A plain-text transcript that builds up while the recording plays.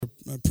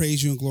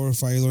praise you and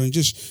glorify you, Lord, and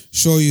just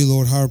show you,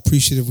 Lord, how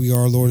appreciative we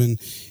are, Lord, and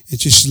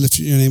just lift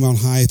your name on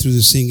high through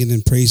the singing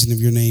and praising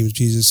of your name,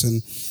 Jesus.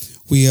 And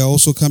we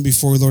also come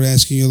before you, Lord,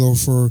 asking you, Lord,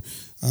 for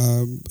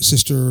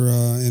Sister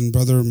and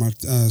Brother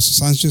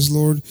Sanchez,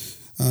 Lord,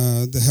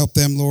 to help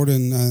them, Lord,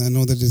 and I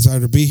know they desire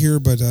to be here,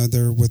 but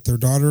they're with their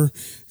daughter,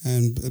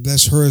 and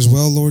bless her as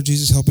well, Lord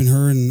Jesus, helping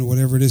her and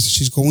whatever it is that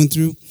she's going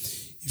through.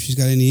 If she's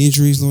got any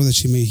injuries, Lord, that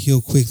she may heal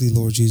quickly,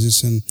 Lord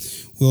Jesus. And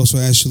we also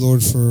ask you,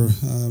 Lord, for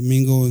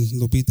Mingo and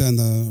Lupita and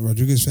the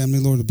Rodriguez family,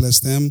 Lord, to bless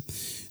them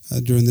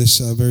during this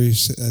very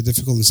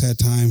difficult and sad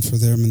time for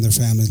them and their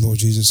families, Lord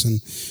Jesus.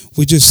 And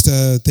we just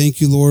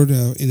thank you, Lord,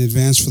 in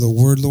advance for the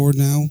word, Lord,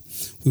 now.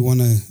 We want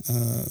to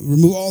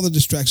remove all the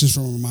distractions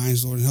from our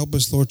minds, Lord, and help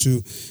us, Lord,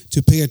 to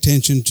pay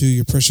attention to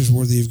your precious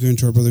word that you've given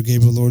to our brother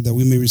Gabriel, Lord, that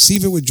we may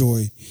receive it with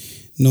joy,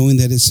 knowing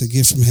that it's a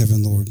gift from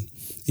heaven, Lord.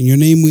 In your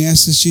name we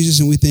ask this, Jesus,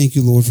 and we thank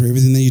you, Lord, for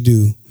everything that you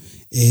do.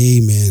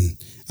 Amen.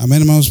 Amén,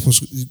 hermanos. Pues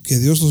que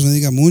Dios los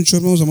bendiga mucho,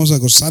 hermanos. Vamos a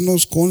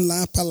gozarnos con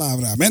la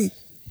palabra. Amén.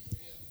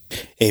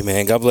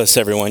 Amen. God bless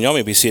everyone. Y'all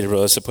may be seated,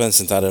 brothers. Se pueden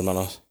sentar,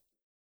 hermanos.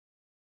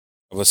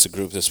 God bless the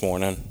group this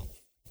morning.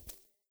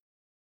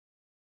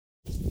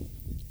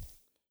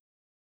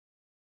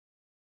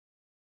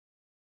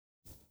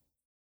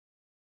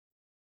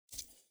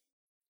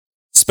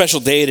 Special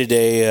day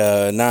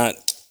today, not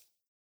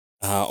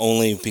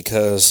only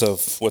because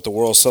of what the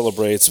world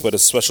celebrates, but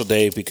it's a special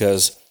day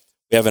because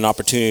we have an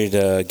opportunity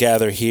to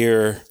gather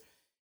here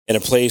in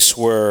a place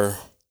where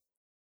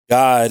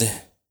God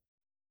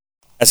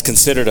has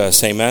considered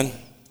us. Amen.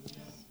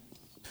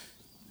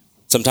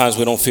 Sometimes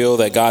we don't feel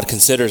that God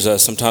considers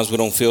us. Sometimes we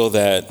don't feel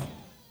that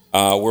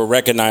we're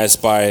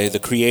recognized by the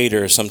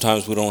Creator.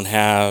 Sometimes we don't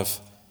have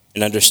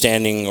an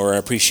understanding or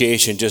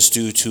appreciation just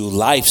due to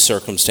life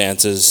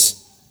circumstances.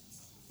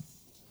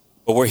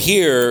 But we're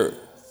here,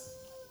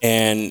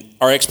 and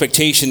our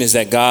expectation is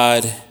that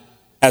God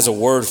has a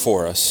word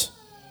for us.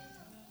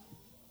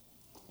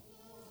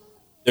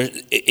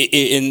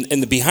 In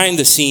the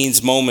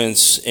behind-the-scenes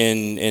moments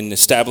in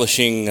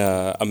establishing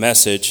a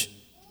message,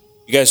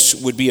 you guys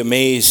would be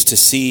amazed to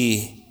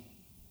see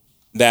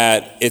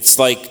that it's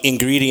like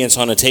ingredients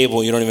on a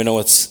table you don't even know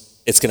what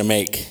it's going to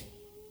make.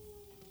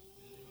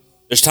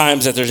 There's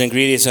times that there's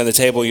ingredients on the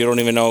table you don't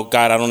even know,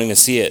 God, I don't even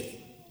see it.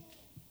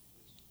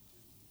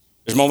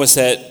 There's moments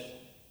that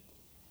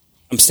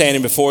I'm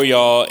standing before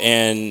y'all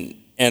and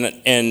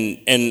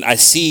I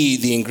see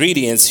the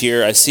ingredients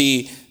here. I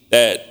see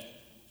that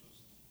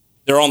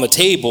they're on the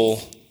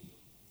table.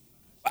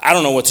 I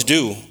don't know what to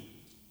do.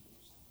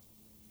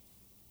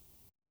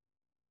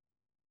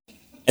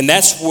 And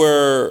that's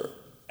where,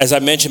 as I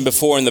mentioned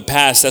before in the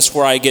past, that's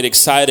where I get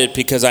excited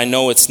because I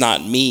know it's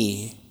not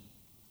me.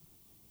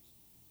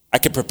 I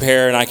can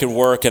prepare and I can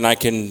work and I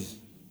can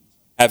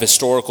have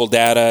historical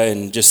data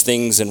and just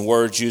things and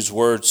words, use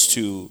words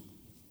to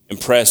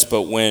impress,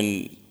 but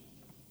when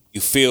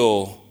you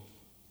feel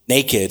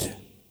naked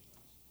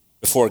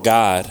before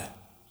God,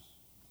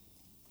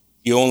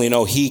 you only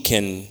know He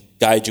can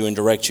guide you and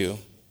direct you.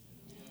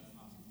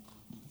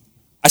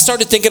 I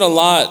started thinking a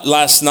lot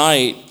last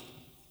night.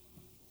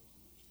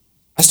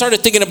 I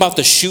started thinking about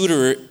the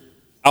shooter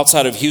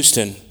outside of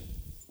Houston,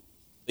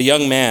 the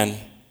young man.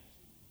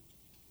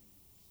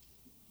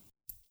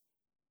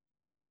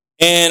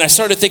 And I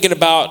started thinking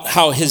about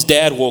how his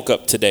dad woke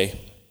up today.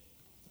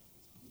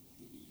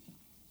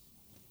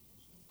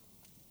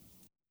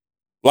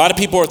 A lot of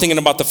people are thinking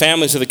about the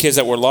families of the kids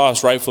that were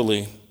lost,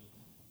 rightfully.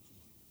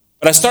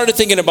 But I started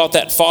thinking about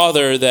that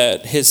father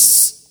that his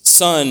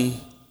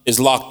son is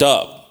locked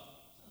up.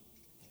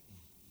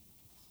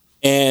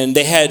 And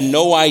they had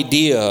no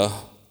idea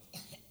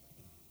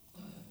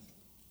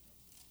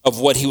of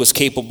what he was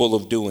capable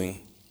of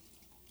doing.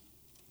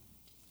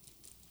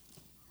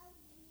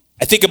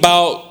 I think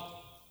about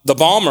the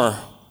bomber,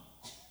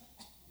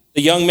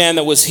 the young man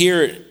that was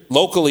here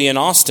locally in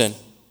Austin.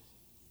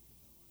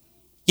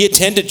 He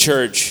attended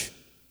church.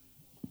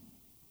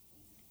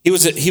 He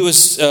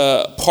was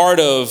part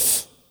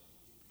of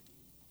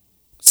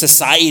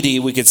society,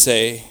 we could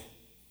say.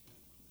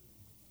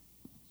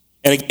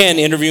 And again,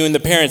 interviewing the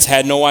parents,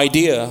 had no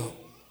idea.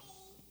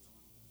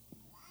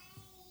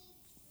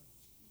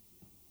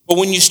 But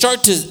when you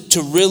start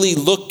to really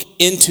look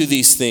into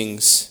these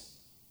things,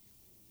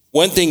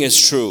 one thing is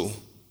true,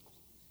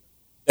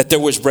 that there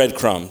was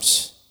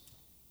breadcrumbs.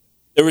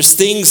 There was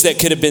things that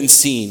could have been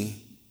seen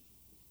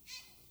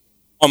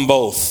on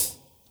both.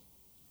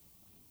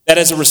 That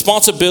as a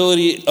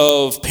responsibility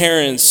of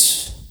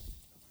parents,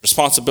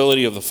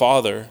 responsibility of the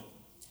father,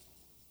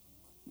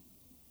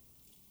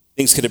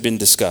 things could have been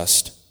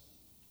discussed.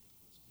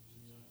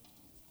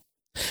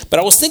 But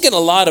I was thinking a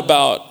lot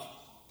about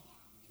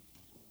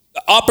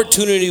the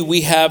opportunity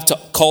we have to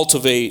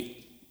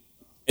cultivate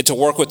and to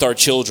work with our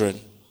children.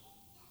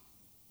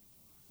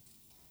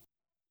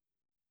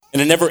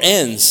 And it never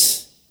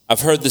ends.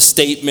 I've heard the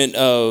statement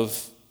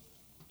of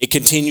it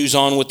continues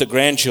on with the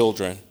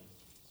grandchildren.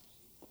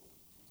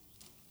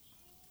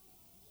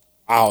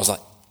 I was like,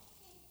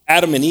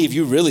 Adam and Eve,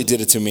 you really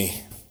did it to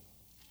me.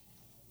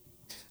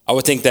 I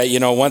would think that,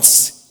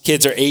 once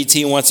kids are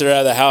 18, once they're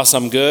out of the house,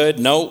 I'm good.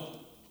 Nope.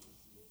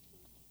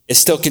 It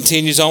still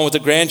continues on with the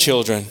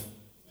grandchildren.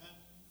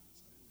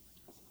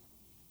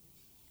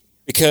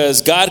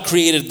 Because God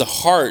created the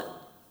heart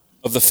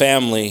of the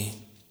family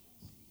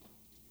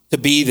to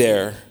be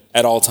there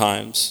at all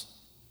times.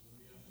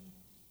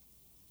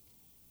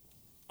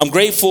 I'm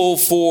grateful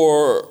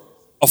for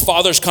a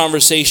father's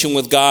conversation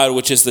with God,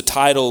 which is the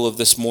title of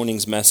this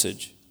morning's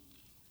message.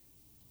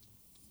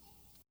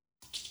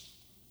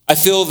 I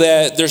feel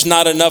that there's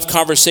not enough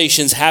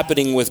conversations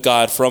happening with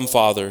God from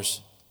fathers.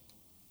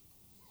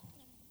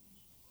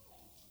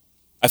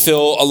 I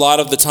feel a lot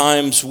of the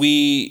times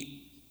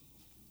we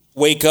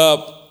wake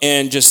up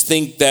and just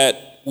think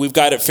that we've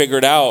got it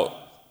figured out.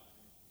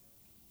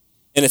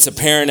 And it's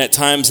apparent at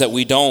times that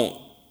we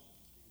don't.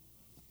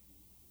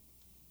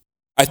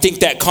 I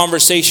think that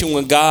conversation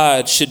with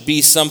God should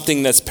be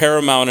something that's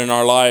paramount in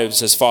our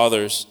lives as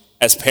fathers,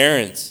 as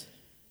parents.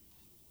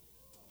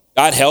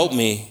 God help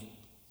me.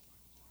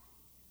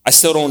 I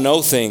still don't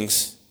know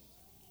things.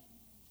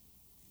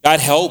 God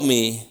help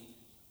me,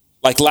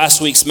 like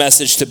last week's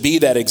message, to be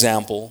that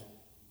example.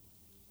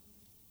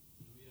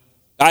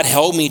 God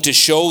help me to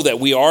show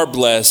that we are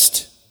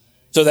blessed,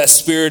 so that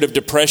spirit of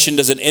depression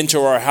doesn't enter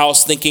our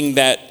house thinking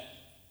that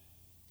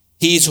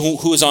he's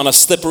who is on a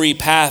slippery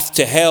path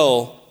to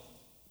hell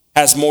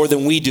has more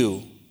than we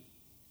do.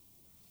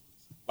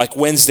 Like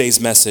Wednesday's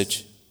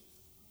message.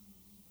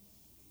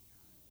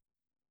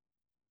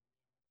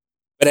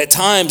 But at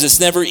times it's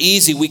never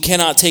easy. We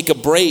cannot take a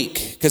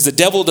break because the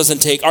devil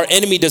our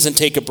enemy doesn't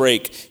take a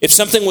break. If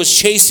something was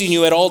chasing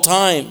you at all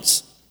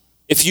times,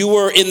 if you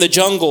were in the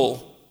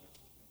jungle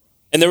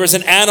and there was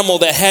an animal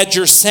that had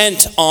your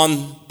scent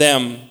on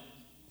them,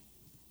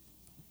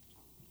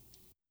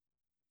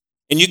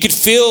 and you could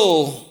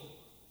feel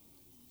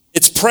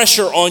its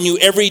pressure on you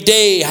every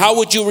day, how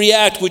would you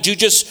react? Would you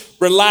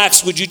just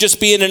relax? Would you just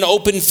be in an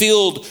open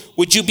field?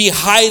 Would you be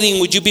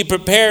hiding? Would you be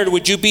prepared?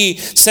 Would you be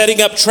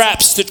setting up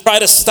traps to try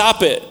to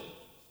stop it?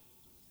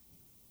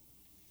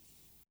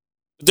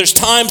 There's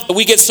times that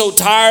we get so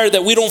tired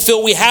that we don't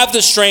feel we have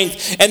the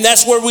strength, and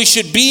that's where we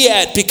should be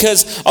at,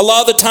 because a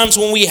lot of the times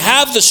when we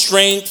have the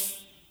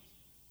strength,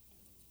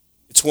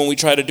 it's when we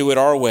try to do it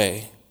our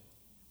way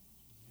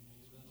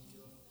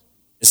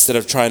instead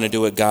of trying to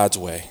do it God's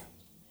way.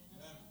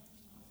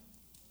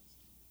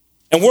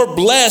 And we're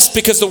blessed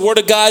because the Word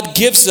of God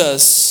gives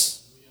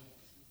us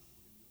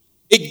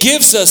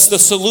the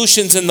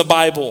solutions in the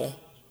Bible.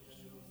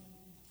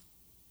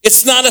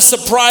 It's not a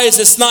surprise.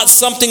 It's not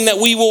something that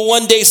we will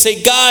one day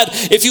say, God,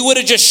 if you would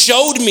have just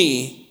showed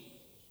me,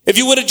 if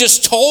you would have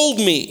just told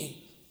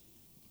me.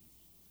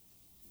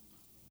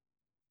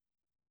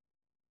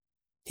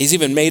 He's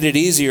even made it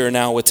easier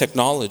now with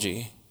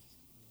technology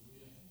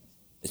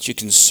that you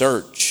can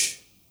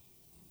search.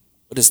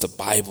 What does the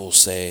Bible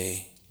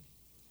say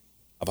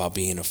about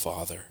being a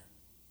father?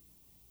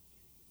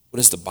 What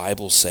does the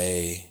Bible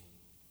say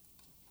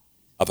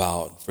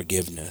about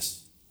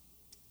forgiveness?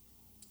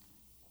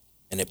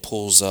 And it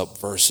pulls up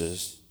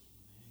verses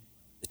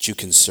that you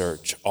can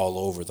search all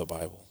over the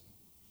Bible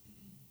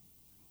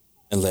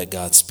and let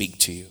God speak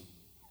to you.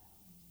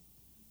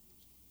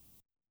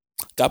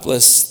 God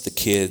bless the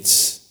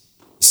kids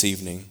this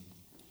evening.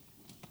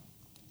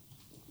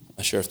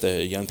 Not sure if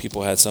the young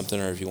people had something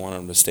or if you want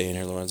them to stay in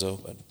here, Lorenzo,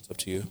 but it's up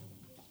to you.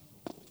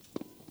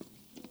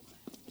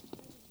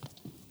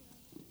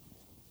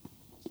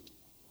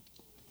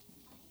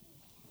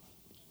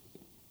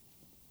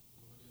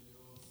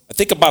 I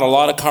think about a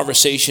lot of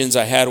conversations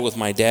I had with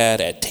my dad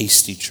at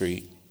Tasty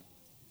Treat.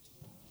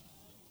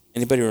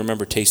 Anybody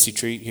remember Tasty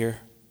Treat here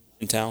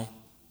in town?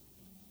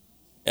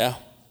 Yeah.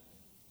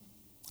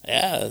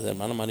 Yeah, the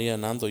Hermana Maria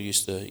Nando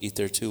used to eat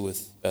there too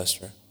with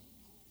Pastor.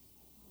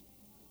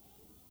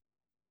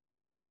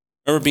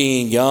 I remember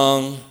being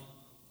young.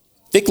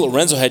 I think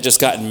Lorenzo had just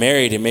gotten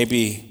married, and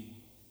maybe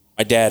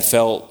my dad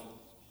felt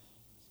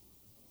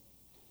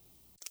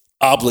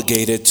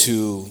obligated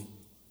to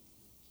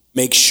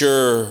make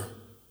sure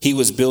he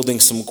was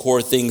building some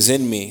core things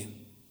in me.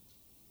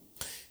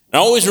 And I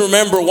always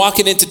remember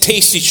walking into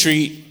Tasty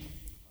Treat.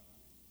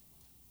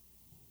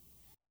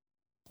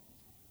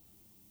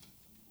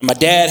 My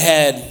dad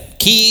had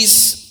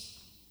keys.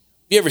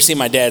 You ever seen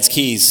my dad's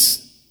keys?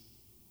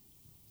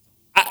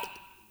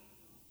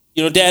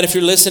 Dad, if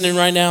you're listening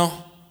right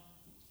now,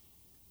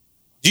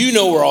 do you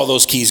know where all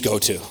those keys go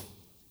to?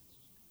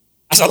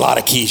 That's a lot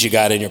of keys you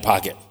got in your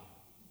pocket.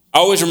 I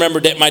always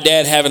remember that my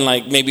dad having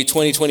like maybe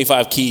 20,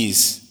 25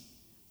 keys.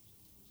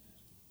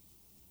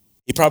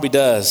 He probably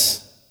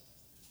does.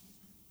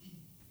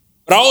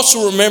 But I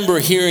also remember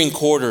hearing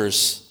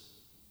quarters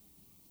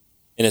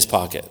in his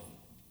pocket.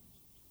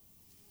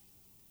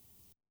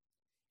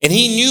 And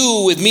he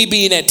knew, with me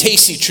being at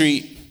Tasty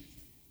Treat,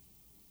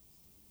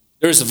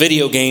 there's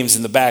video games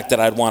in the back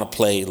that I'd want to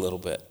play a little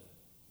bit.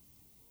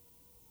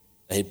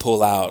 He'd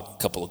pull out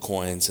a couple of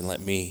coins and let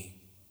me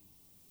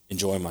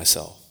enjoy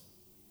myself.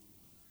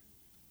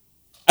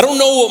 I don't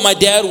know what my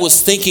dad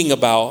was thinking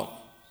about.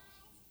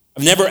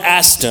 I've never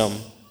asked him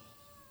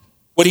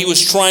what he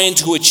was trying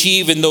to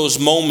achieve in those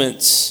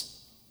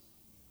moments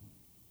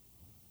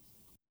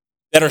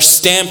that are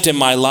stamped in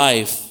my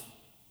life.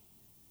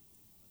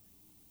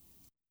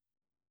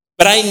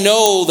 But I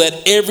know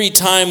that every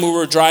time we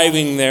were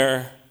driving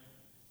there,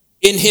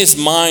 in his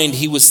mind,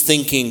 he was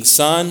thinking,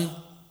 son,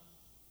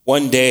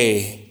 one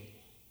day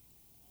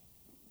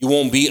you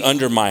won't be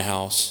under my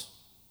house.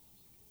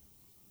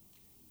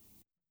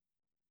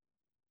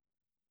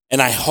 And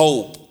I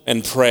hope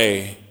and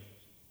pray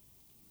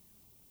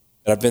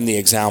that I've been the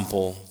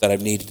example that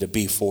I've needed to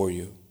be for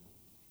you.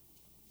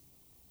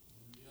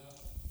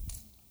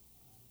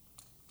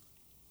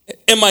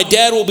 And my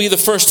dad will be the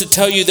first to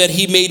tell you that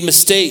he made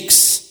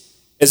mistakes,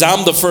 as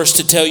I'm the first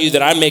to tell you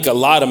that I make a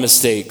lot of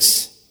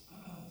mistakes.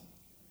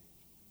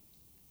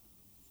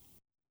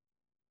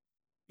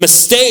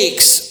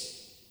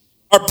 Mistakes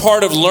are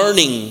part of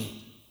learning.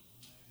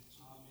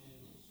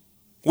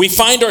 We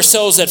find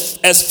ourselves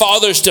as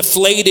fathers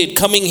deflated,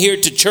 coming here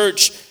to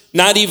church,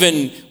 not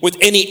even with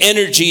any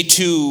energy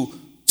to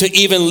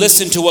even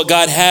listen to what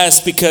God has,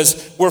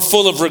 because we're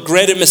full of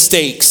regretted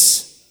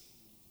mistakes.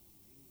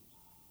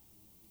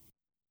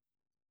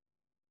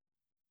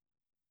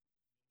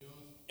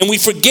 And we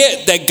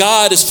forget that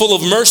God is full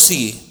of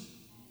mercy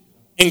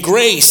and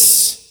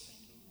grace.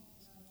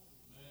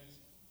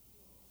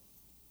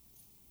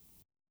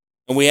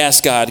 And we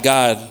ask God,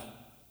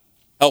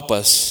 help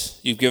us.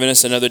 You've given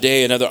us another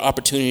day, another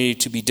opportunity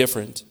to be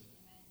different,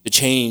 to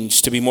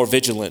change, to be more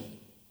vigilant,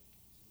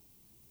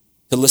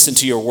 to listen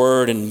to your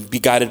word and be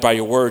guided by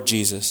your word,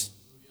 Jesus.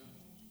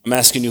 I'm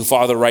asking you,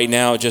 Father, right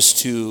now just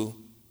to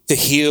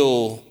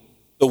heal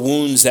the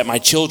wounds that my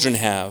children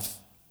have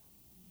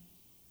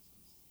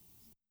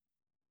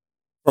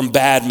from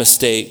bad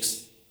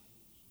mistakes,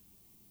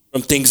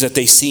 from things that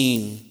they've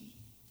seen,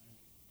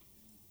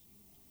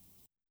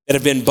 that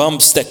have been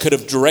bumps that could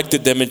have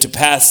directed them into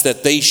paths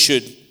that they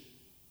should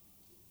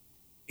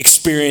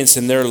experience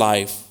in their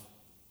life.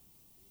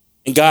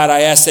 And God,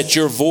 I ask that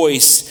your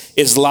voice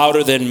is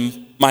louder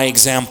than my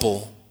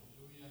example.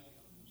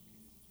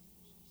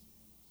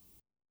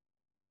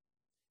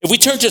 If we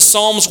turn to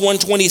Psalms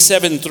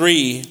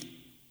 127:3,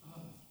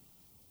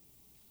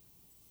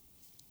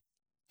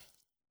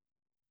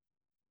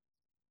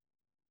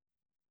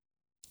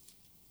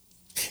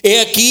 he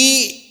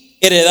aquí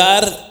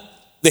heredar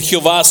de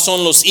Jehová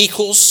son los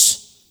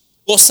hijos,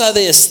 cosa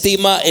de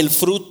estima el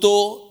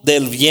fruto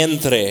del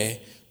vientre.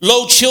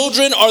 Lo,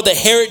 children are the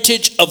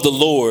heritage of the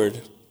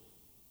Lord,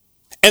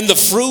 and the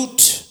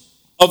fruit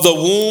of the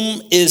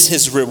womb is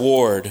his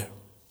reward.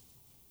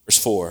 Verse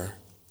 4.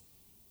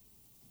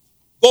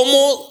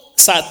 Como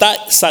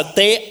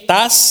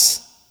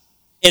saetas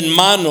en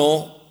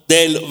mano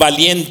del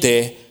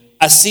valiente,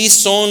 así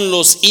son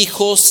los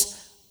hijos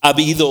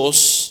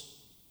habidos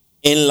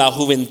en la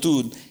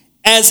juventud.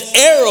 As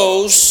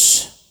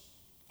arrows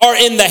are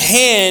in the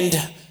hand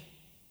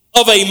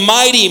of a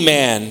mighty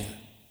man.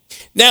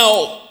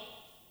 Now,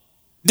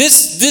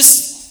 this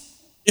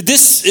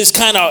is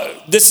kind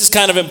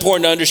of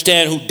important to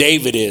understand who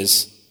David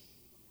is.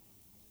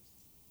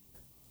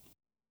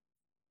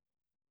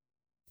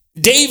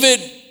 David,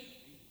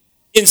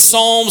 in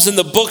Psalms, in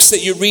the books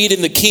that you read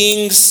in the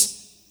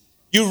Kings,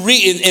 you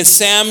read in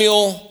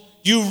Samuel,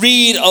 you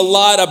read a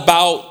lot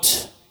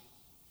about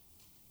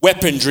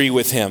weaponry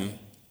with him,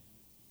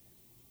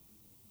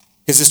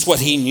 because it's what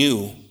he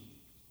knew.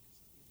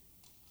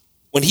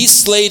 When he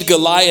slayed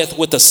Goliath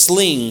with a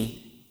sling,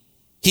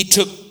 he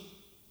took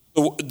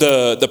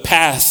the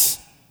path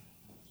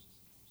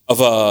of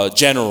a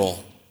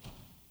general,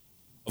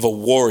 of a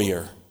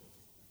warrior.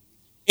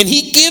 And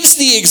he gives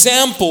the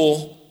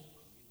example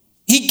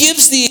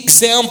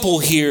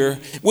here,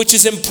 which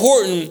is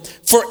important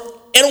for,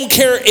 I don't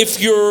care if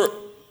you're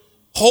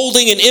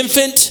holding an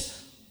infant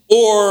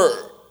or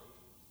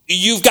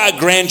you've got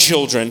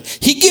grandchildren.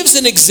 He gives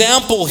an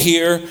example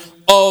here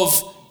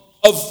of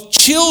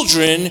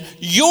children,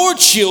 your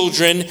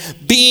children,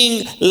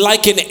 being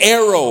like an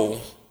arrow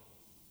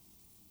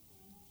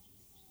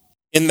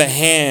in the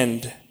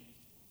hand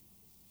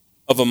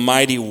of a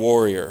mighty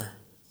warrior.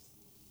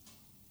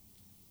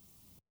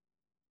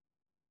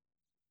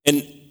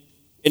 And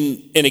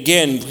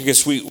again,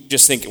 because we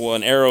just think, well,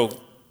 an arrow,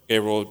 okay,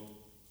 well,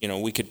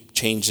 we could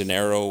change an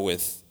arrow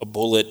with a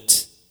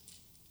bullet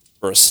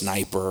or a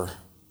sniper.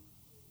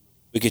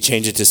 We could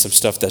change it to some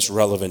stuff that's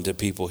relevant to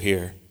people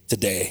here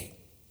today.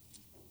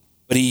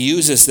 But he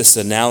uses this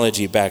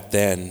analogy back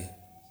then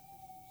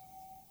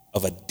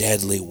of a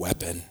deadly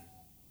weapon,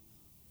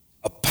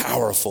 a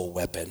powerful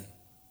weapon,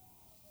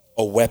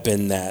 a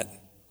weapon that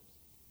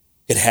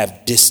could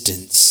have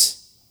distance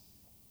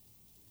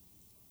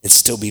and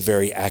still be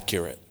very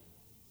accurate.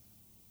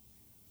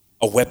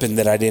 A weapon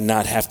that I did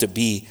not have to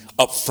be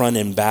up front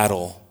in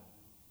battle,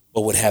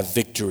 but would have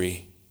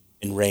victory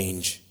in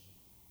range.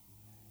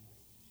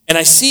 And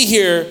I see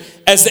here,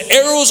 as the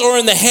arrows are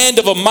in the hand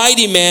of a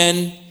mighty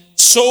man,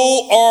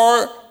 so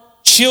are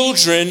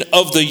children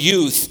of the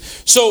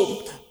youth.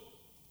 So,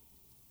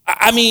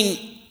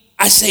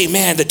 I say,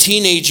 man, the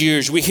teenage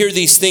years, we hear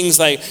these things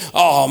like,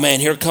 oh man,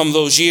 here come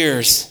those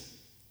years.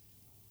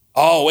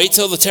 Oh, wait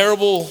till the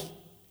terrible. You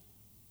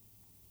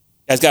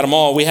guys got them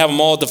all. We have them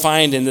all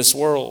defined in this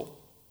world.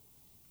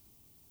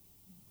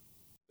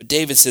 But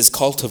David says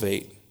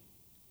cultivate.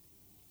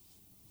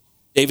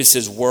 David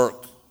says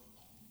work.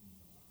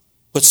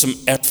 Put some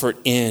effort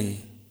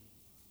in.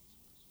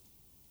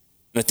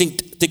 And I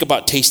think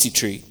about Tasty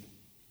Treat.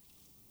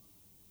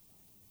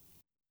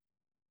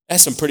 I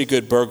had some pretty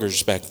good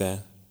burgers back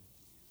then.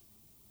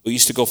 We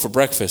used to go for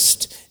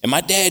breakfast. And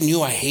my dad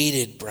knew I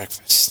hated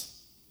breakfast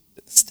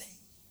to this day.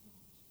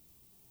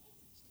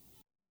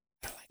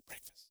 I don't like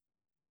breakfast.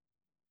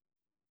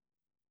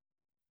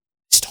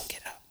 Just don't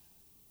get up.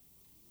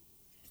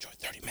 Enjoy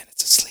 30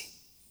 minutes of sleep.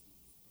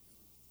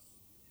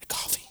 And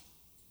coffee.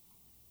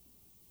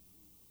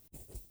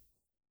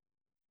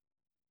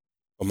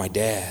 But my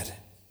dad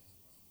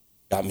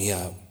got me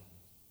up.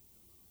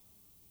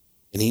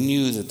 And he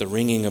knew that the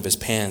wringing of his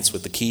pants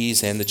with the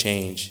keys and the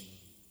change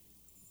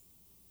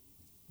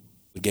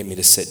would get me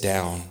to sit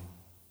down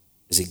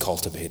as he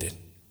cultivated.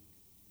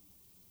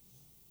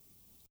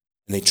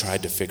 And they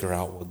tried to figure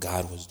out what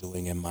God was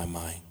doing in my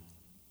mind.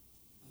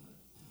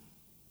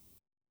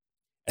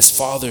 As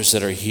fathers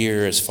that are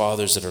here, as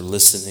fathers that are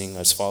listening,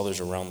 as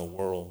fathers around the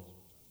world,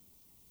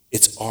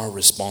 it's our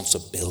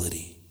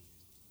responsibility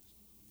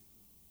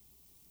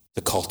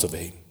to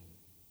cultivate.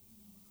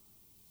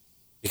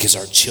 Because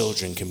our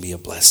children can be a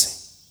blessing.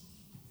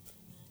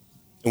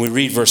 And we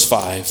read verse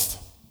 5.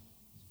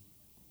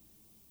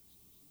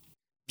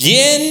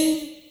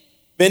 Bienaventurado,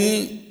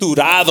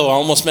 I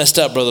almost messed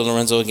up, Brother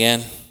Lorenzo,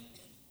 again.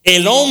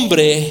 El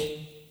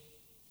hombre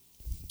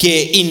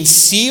que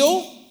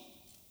inició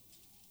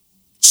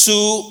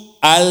su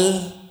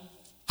aljaba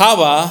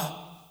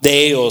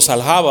de ellos,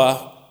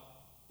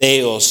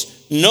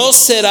 no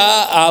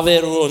será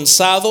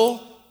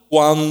avergonzado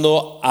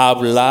cuando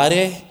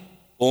hablare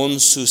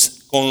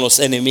con los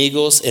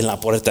enemigos en la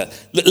puerta.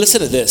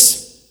 Listen to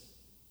this.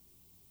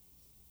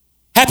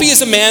 Happy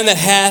is a man that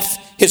hath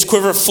his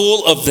quiver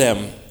full of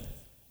them.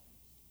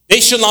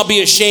 They shall not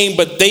be ashamed,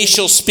 but they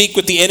shall speak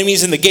with the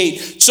enemies in the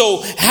gate.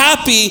 So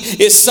happy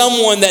is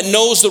someone that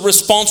knows the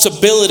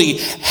responsibility.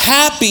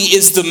 Happy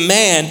is the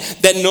man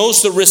that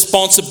knows the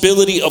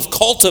responsibility of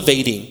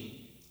cultivating,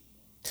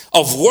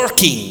 of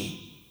working.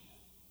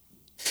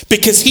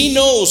 Because he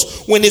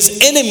knows when his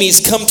enemies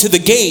come to the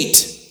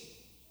gate,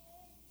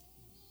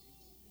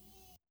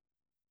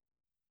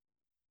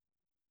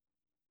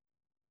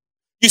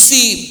 you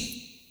see,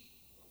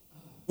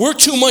 we're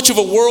too much of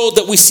a world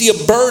that we see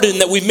a burden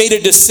that we've made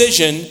a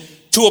decision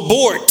to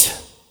abort.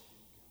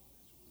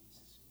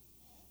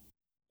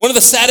 One of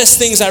the saddest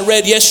things I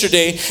read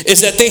yesterday is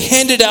that they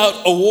handed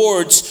out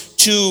awards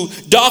to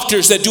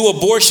doctors that do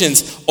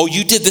abortions. Oh,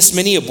 you did this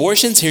many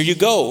abortions? Here you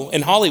go,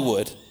 in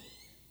Hollywood.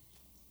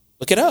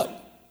 Look it up.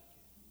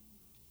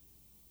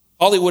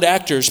 Hollywood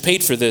actors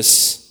paid for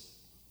this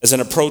as an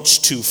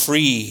approach to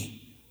free.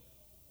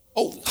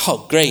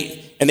 Oh,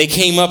 great. And they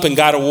came up and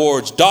got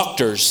awards.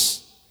 Doctors.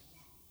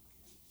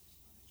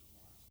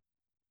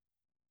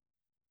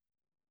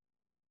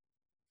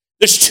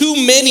 There's too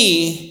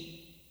many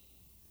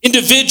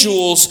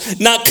individuals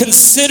not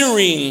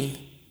considering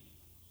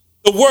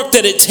the work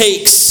that it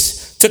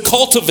takes to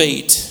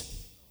cultivate.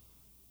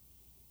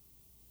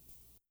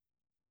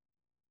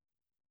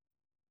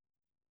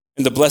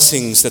 And the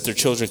blessings that their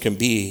children can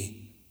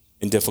be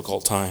in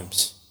difficult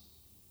times.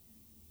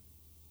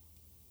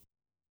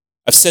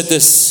 I've said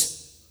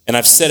this, and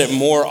I've said it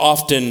more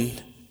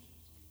often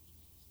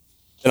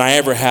than I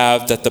ever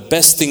have, that the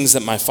best things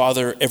that my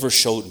father ever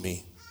showed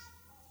me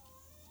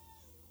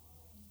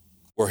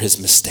were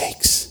his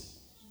mistakes.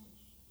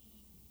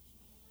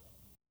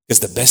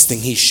 Because the best thing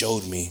he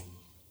showed me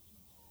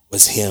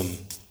was him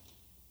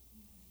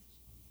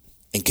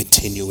and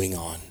continuing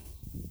on.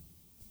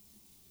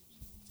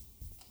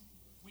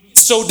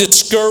 So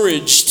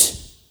discouraged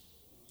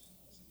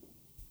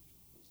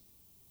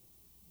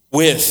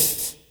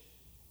with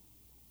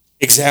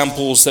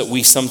examples that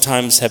we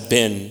sometimes have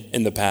been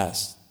in the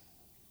past,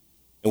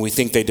 and we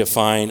think they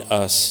define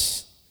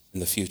us in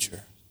the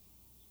future.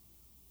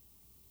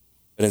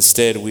 But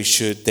instead, we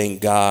should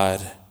thank God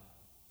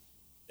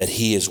that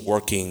he is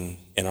working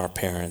in our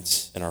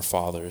parents and our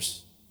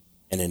fathers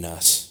and in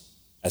us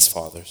as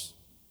fathers.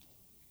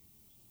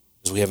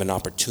 Because we have an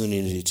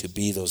opportunity to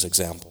be those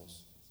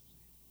examples.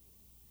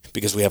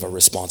 Because we have a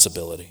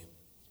responsibility.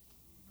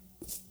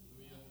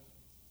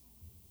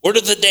 Word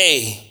of the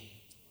day.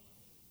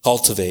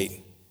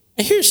 Cultivate.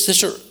 And here's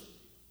Sister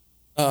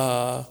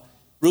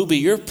Ruby,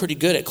 you're pretty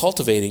good at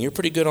cultivating. You're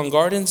pretty good on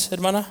gardens,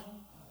 hermana?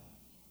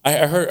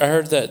 I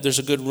heard that there's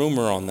a good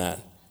rumor on that.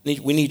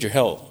 We need your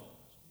help.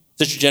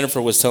 Sister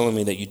Jennifer was telling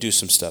me that you do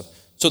some stuff.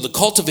 So the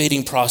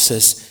cultivating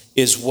process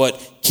is what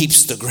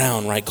keeps the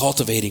ground, right?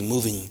 Cultivating,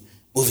 moving,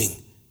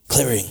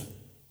 clearing.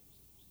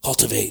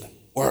 Cultivate,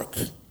 work.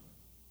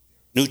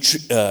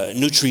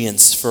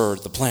 Nutrients for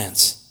the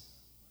plants.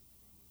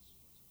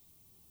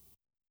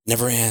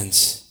 Never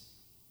ends.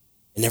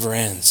 It never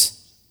ends.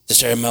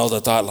 Sister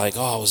Imelda thought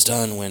I was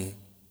done when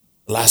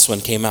the last one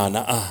came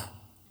out.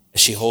 As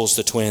she holds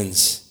the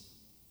twins.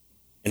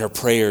 and her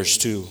prayers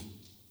too,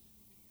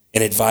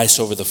 and advice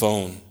over the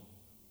phone.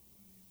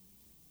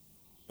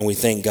 And we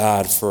thank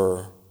God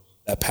for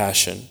that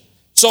passion.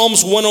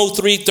 Psalms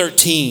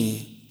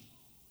 103:13.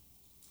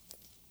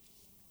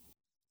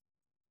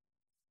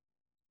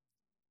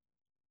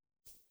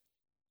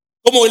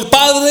 Como el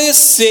padre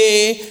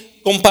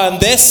se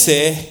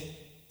compadece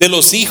de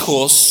los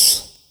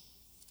hijos,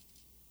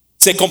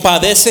 se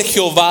compadece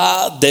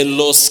Jehová de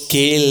los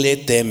que le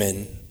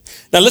temen.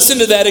 Now listen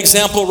to that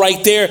example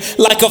right there.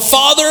 Like a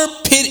father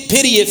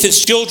pitieth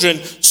his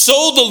children,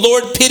 so the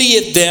Lord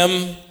pitieth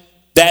them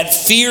that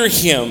fear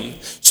him.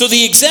 So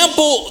the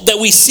example that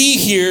we see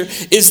here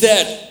is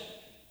that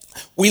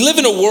we live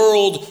in a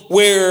world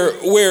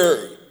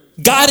where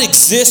God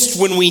exists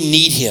when we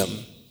need him.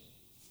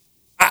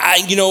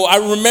 I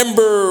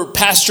remember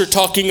Pastor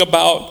talking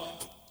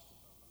about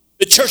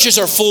the churches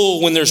are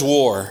full when there's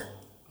war.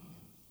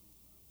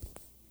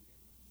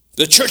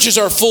 The churches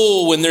are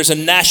full when there's a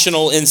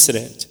national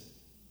incident.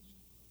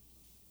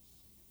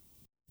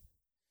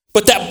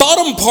 But that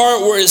bottom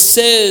part where it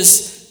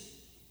says,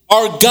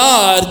 our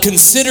God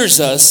considers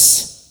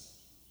us,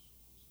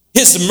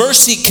 his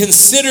mercy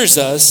considers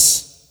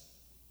us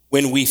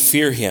when we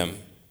fear him.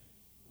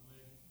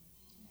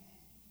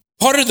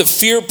 Part of the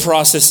fear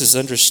process is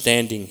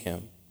understanding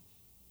him,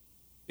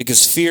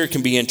 because fear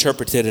can be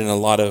interpreted in a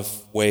lot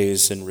of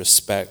ways in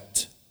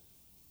respect,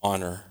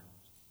 honor,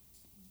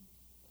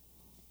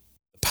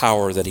 the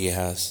power that he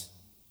has.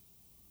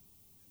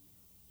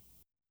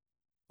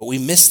 But we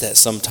miss that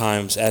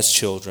sometimes as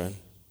children.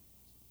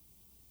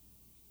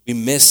 We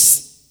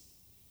miss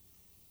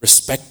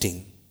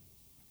respecting.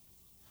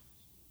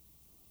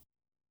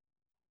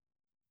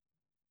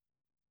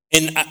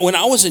 And when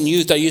I was in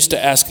youth, I used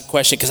to ask a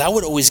question, because I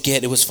would always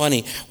get, it was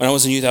funny, when I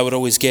was in youth, I would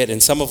always get,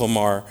 and some of them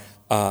are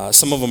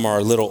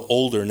a little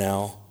older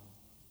now,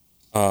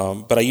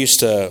 but I used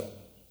to,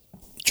 I'm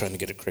trying to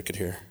get a cricket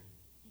here.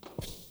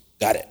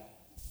 Got it.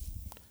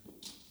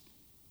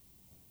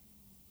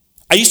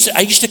 I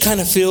used to kind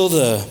of feel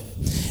the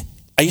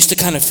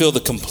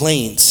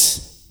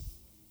complaints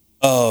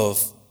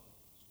of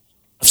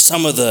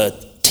some of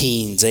the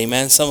teens,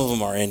 amen? Some of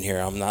them are in here.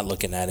 I'm not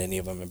looking at any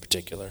of them in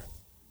particular.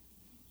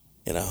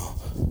 And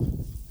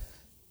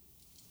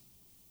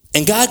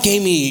God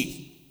gave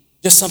me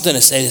just something to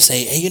say,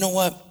 hey, you know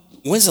what?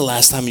 When's the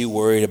last time you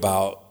worried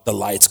about the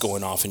lights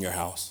going off in your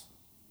house?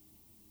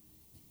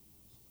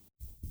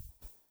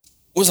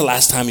 When was the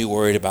last time you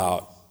worried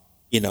about,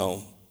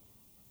 the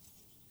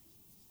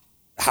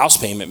house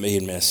payment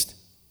being missed?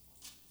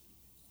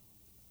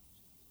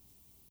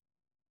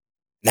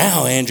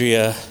 Now,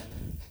 Andrea,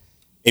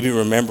 maybe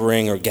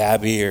remembering, or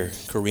Gabby or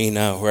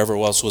Karina, whoever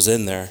else was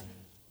in there,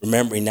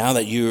 remembering now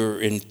that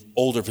you're in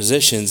older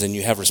positions and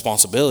you have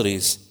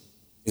responsibilities,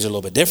 things are a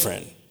little bit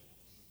different.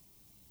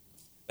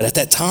 But at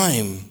that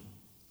time,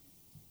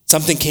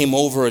 something came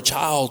over a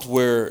child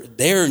where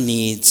their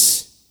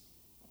needs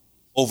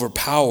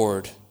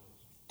overpowered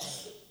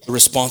the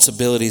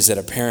responsibilities that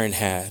a parent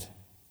had.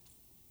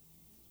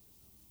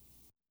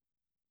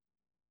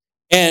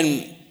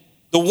 And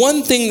the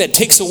one thing that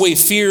takes away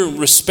fear and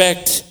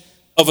respect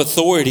of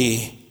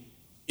authority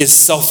is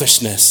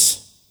selfishness.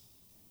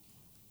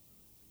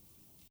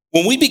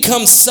 When we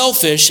become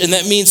selfish, and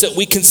that means that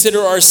we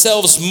consider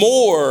ourselves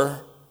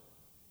more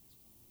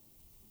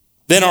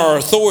than our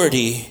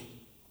authority,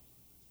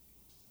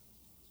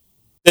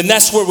 then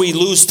that's where we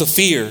lose the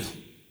fear.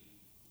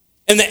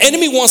 And the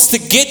enemy wants to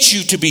get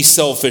you to be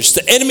selfish.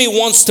 The enemy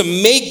wants to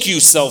make you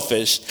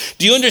selfish.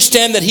 Do you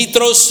understand that he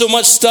throws so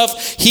much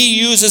stuff? He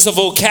uses a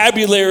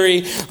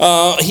vocabulary.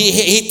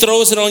 He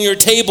throws it on your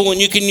table, and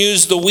you can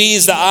use the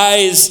we's, the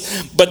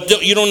I's, but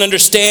you don't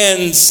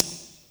understand.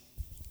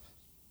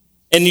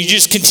 And you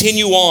just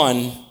continue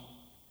on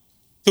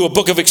to a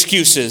book of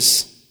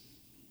excuses.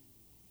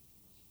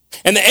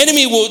 And the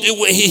enemy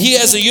he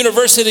has a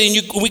university,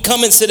 and we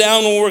come and sit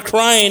down when we're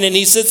crying, and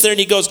he sits there and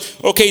he goes,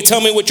 okay,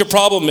 tell me what your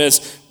problem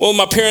is. Well,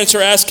 my parents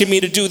are asking me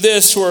to do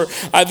this, or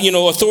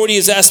authority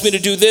has asked me to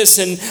do this,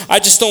 and I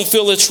just don't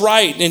feel it's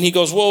right. And he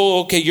goes,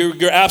 whoa, okay,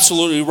 you're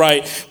absolutely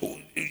right.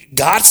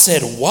 God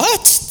said,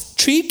 what?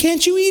 Tree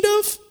can't you eat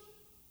of?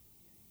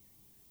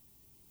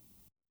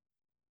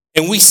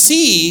 And we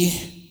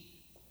see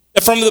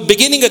that from the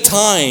beginning of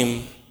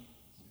time,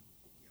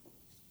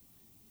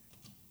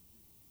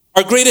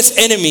 our greatest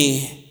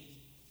enemy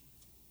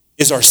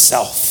is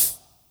ourself.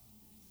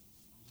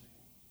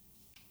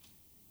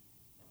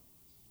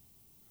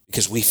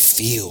 Because we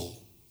feel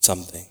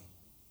something.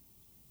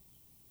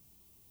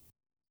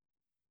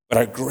 But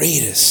our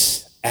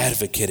greatest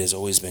advocate has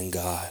always been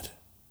God.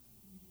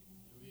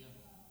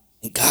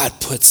 And God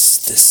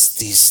puts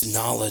this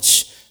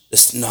knowledge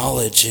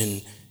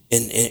in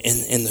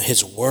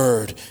his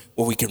word,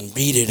 where we can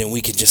read it and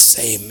we can just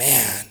say,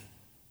 man,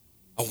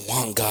 I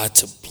want God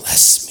to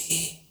bless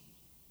me.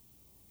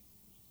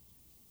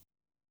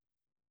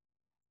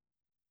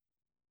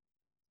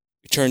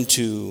 We turn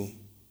to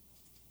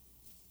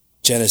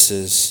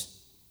Genesis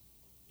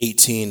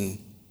 18.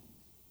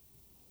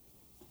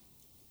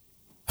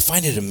 I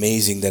find it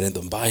amazing that in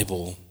the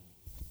Bible,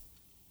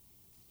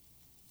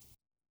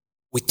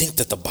 we think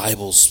that the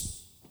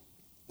Bible's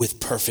with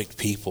perfect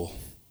people.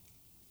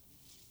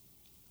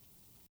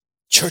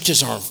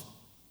 Churches are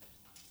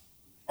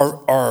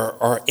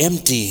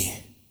empty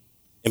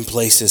in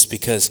places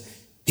because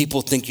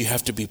people think you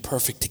have to be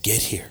perfect to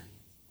get here.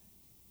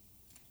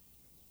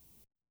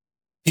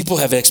 People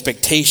have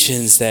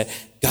expectations that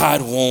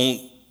God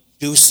won't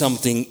do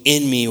something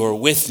in me or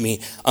with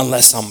me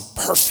unless I'm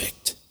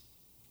perfect.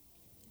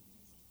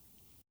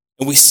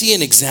 And we see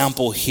an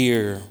example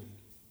here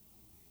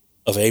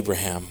of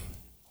Abraham.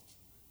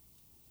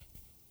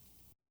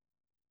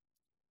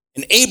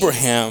 And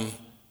Abraham,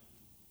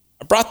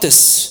 I brought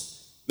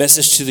this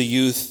message to the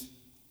youth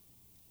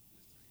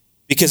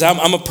because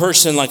I'm a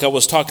person, like I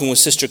was talking with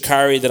Sister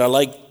Kyrie, that I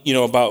like,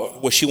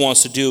 about what she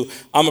wants to do.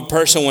 I'm a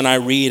person, when I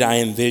read, I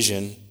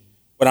envision.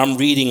 When I'm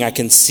reading, I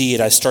can see it.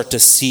 I start to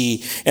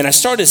see. And I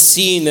started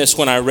seeing this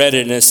when I read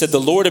it. And it said, the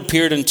Lord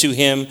appeared unto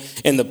him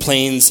in the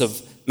plains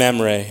of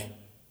Mamre.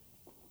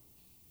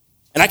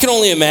 And I can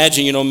only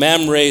imagine,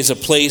 Mamre is a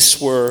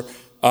place where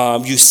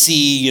you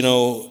see,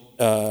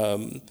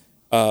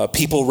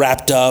 people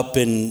wrapped up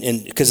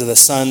and because of the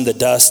sun, the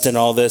dust and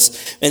all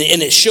this. And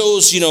it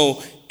shows,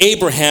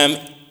 Abraham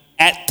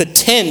at the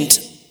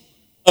tent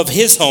of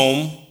his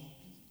home,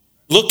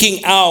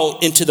 looking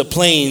out into the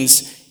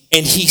plains,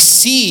 and he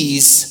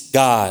sees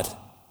God.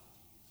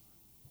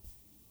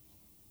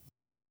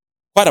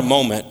 Quite a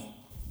moment.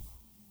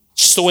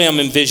 Just the way I'm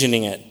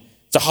envisioning it.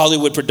 It's a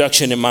Hollywood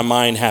production in my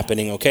mind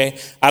happening, okay?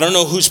 I don't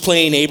know who's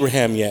playing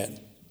Abraham yet.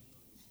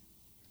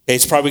 Okay,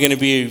 it's probably going to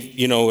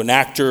be, an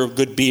actor,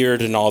 good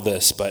beard and all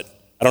this, but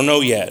I don't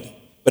know yet.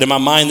 But in my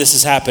mind, this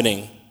is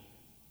happening.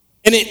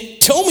 And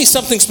it told me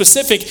something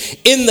specific,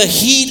 in the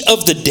heat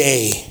of the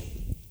day.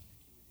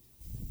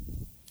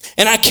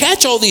 And I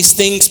catch all these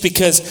things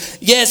because,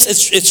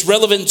 yes, it's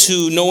relevant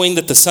to knowing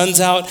that the sun's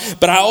out,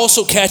 but I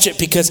also catch it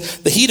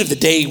because the heat of the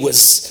day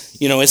was,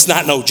 it's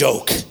not no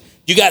joke.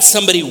 You got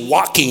somebody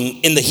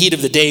walking in the heat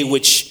of the day,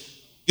 which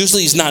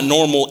usually is not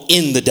normal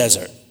in the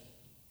desert,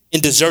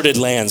 in deserted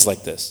lands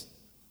like this.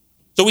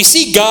 So we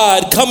see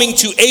God coming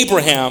to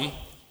Abraham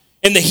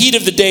in the heat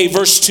of the day,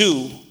 verse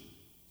 2.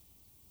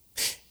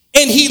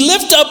 And he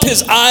lifted up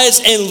his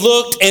eyes and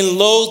looked, and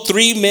lo,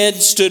 3 men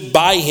stood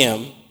by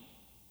him.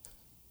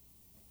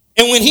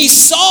 And when he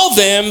saw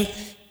them,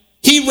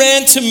 he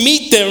ran to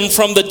meet them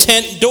from the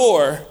tent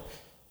door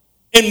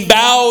and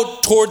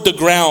bowed toward the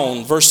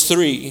ground, verse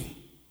 3.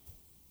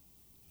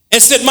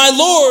 And said, my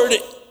Lord,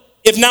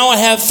 if now I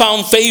have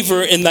found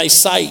favor in thy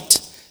sight,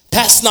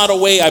 pass not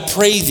away, I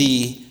pray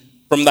thee,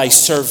 from thy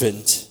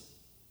servant.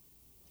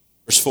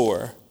 Verse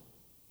 4.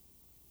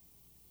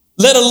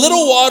 Let a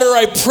little water,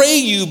 I pray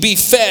you, be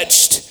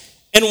fetched,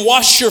 and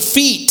wash your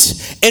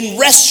feet, and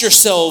rest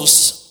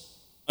yourselves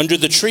under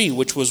the tree,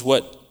 which was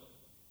what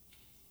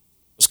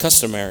was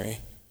customary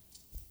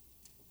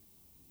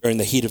during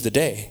the heat of the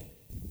day.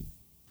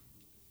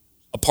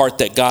 A part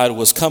that God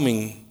was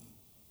coming,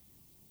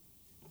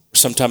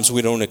 sometimes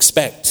we don't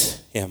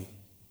expect him.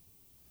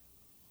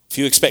 If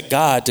you expect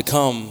God to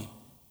come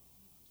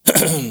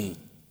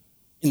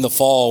in the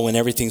fall when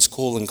everything's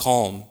cool and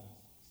calm,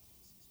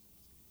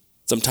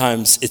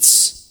 sometimes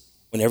it's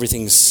when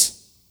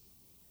everything's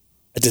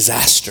a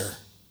disaster.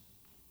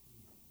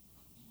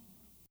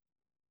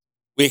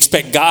 We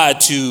expect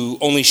God to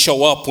only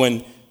show up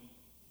when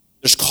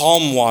there's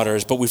calm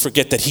waters, but we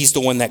forget that he's the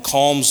one that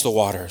calms the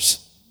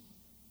waters.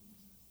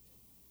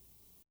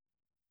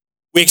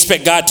 We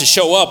expect God to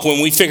show up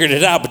when we figured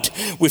it out,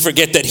 but we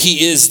forget that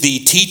he is the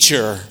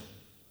teacher,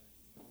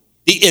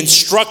 the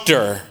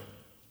instructor.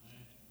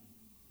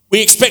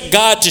 We expect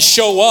God to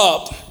show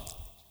up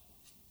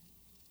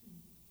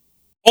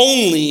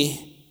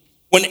only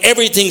when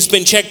everything's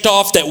been checked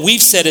off that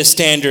we've set as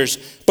standards,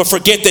 but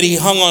forget that he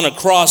hung on a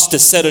cross to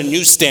set a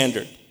new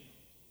standard.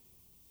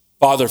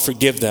 Father,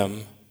 forgive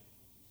them,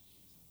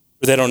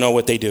 for they don't know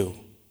what they do.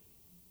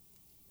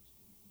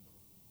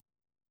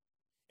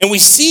 And we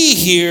see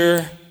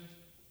here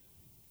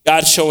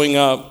God showing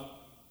up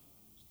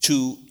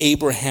to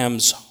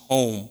Abraham's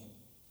home.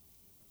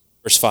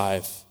 Verse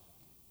 5.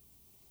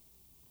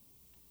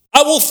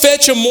 I will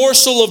fetch a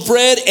morsel of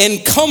bread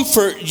and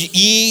comfort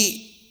ye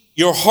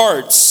your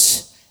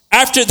hearts.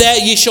 After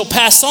that ye shall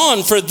pass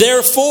on, for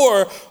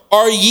therefore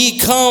are ye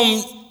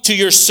come to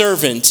your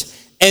servant.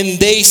 And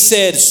they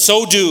said,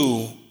 so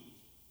do.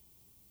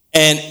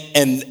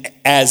 And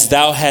as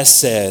thou hast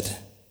said.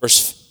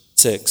 Verse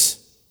 6.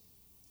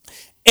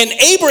 And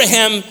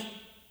Abraham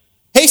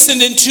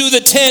hastened into the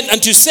tent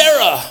unto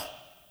Sarah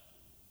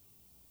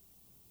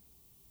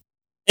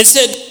and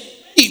said,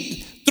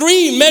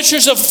 3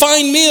 measures of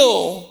fine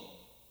meal,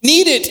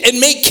 knead it and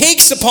make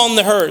cakes upon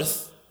the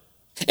hearth.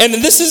 And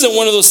this isn't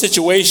one of those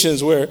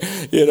situations where,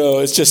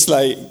 it's just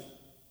like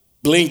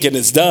blink and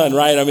it's done,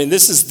 right? I mean,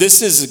 this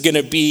is going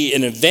to be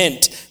an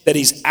event that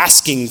he's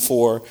asking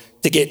for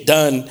to get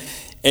done.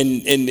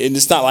 And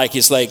it's not like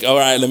it's like, all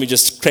right, let me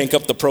just crank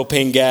up the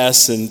propane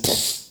gas and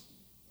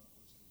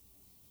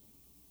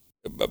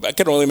I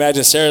can only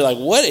imagine Sarah like,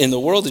 what in the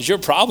world is your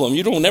problem?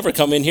 You don't never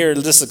come in here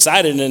this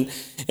excited and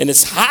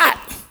it's hot.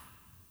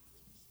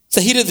 It's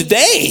the heat of the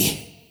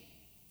day.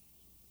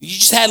 You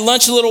just had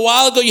lunch a little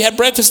while ago. You had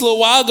breakfast a little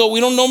while ago.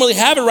 We don't normally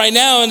have it right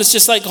now, and it's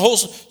just like whole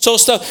so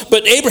stuff.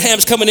 But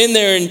Abraham's coming in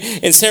there,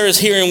 and Sarah's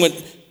hearing what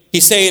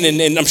he's saying,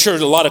 and I'm sure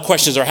a lot of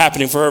questions are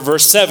happening for her.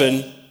 Verse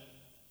 7.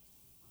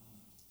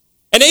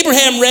 And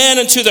Abraham ran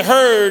unto the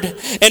herd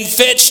and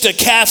fetched a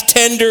calf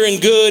tender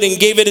and good and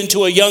gave it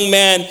unto a young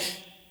man,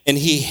 and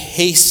he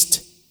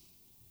hasted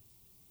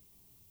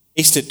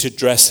to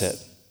dress it.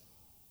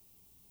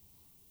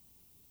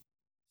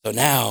 So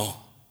now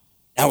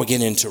we're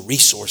getting into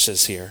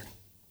resources here.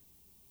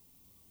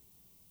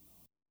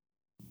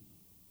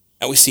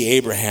 Now we see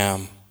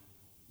Abraham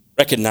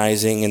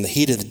recognizing in the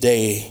heat of the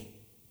day,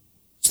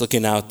 he's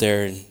looking out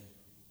there and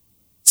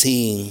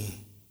seeing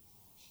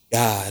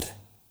God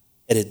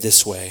headed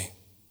this way.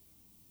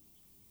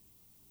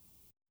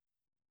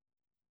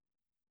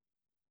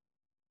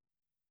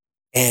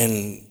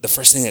 And the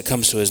first thing that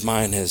comes to his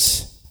mind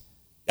is,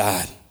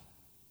 God,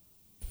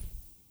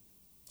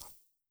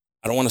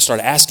 I don't want to start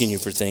asking you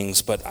for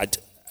things, but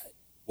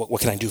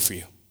what can I do for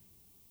you?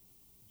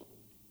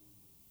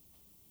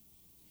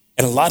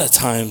 And a lot of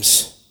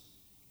times,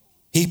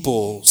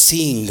 people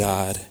seeing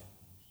God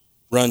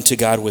run to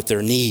God with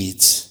their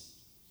needs,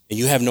 and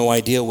you have no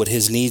idea what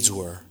his needs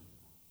were.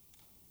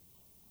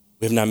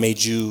 We have not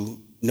made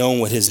you known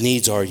what his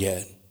needs are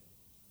yet.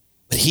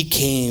 But he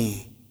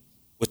came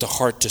with the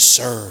heart to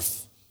serve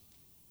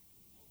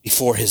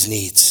before his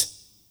needs.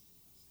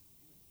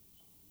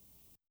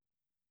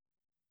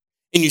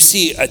 And you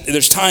see,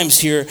 there's times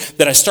here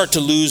that I start to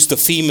lose the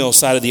female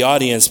side of the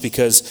audience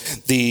because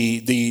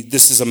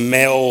this is a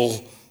male,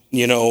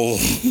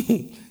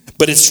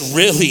 but it's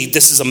really,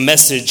 this is a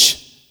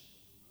message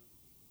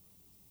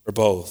for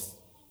both.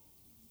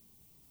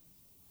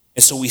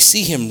 And so we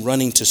see him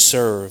running to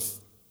serve.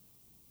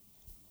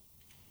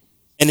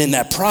 And in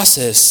that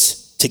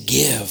process, to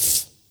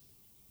give.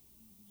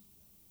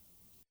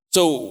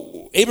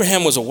 So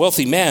Abraham was a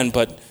wealthy man,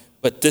 but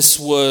this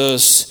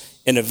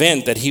was an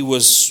event that he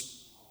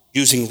was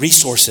using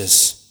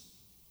resources.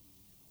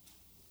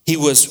 He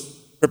was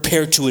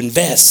prepared to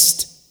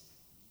invest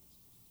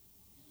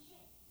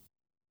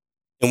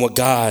in what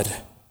God,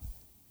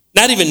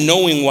 not even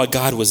knowing what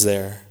God was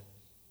there,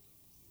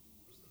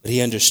 but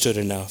he understood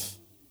enough.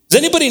 Does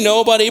anybody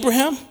know about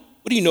Abraham?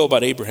 What do you know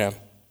about Abraham?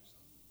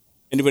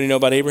 Anybody know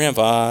about Abraham?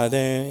 Father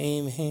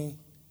Abraham.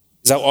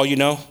 Is that all you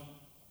know?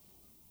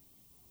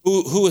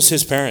 Who was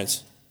his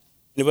parents?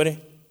 Anybody?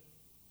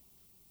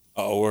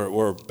 Oh,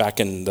 we're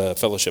back in the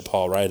fellowship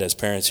hall, right? As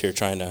parents here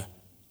trying to.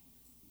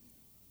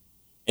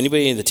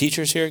 Anybody in the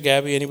teachers here?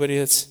 Gabby, anybody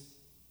that's.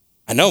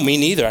 I know, me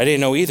neither. I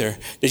didn't know either.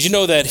 Did you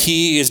know that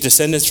he is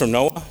descendants from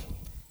Noah?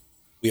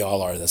 We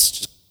all are. That's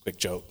just a quick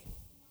joke.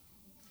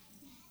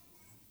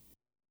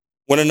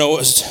 One of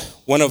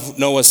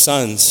Noah's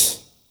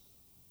sons.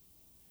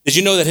 Did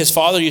you know that his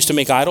father used to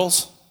make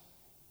idols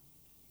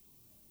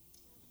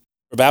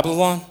for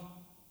Babylon?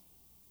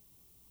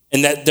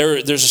 And that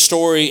there's a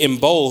story in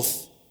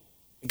both,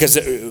 because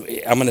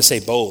I'm going to say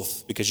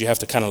both, because you have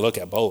to kind of look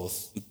at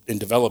both in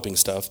developing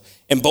stuff.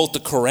 In both the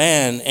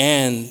Quran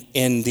and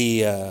in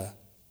the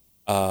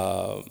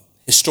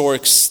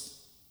historic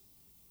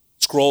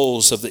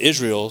scrolls of the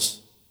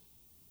Israels,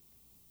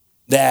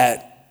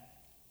 that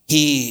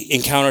he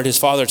encountered his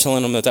father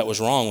telling him that was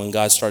wrong when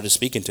God started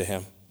speaking to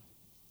him.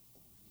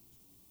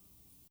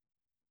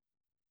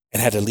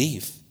 And had to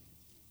leave.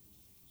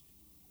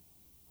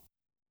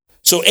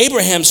 So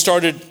Abraham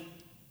started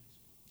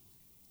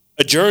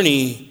a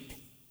journey,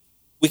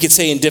 we could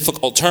say in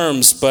difficult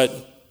terms, but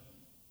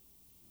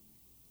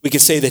we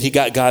could say that he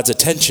got God's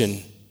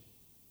attention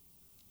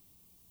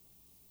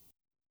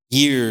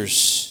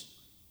years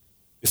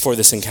before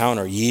this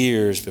encounter.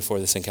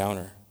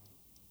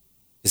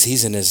 Because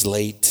he's in his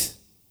late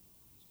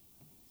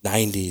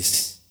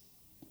 90s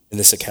in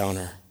this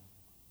encounter.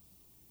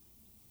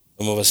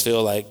 Some of us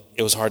feel like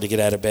it was hard to get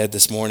out of bed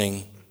this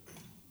morning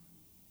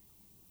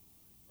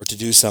or to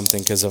do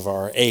something because of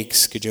our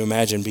aches. Could you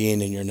imagine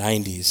being in your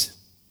 90s?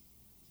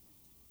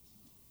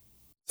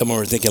 Some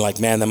were thinking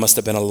like, man, that must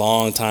have been a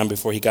long time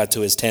before he got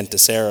to his tent to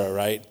Sarah,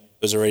 right?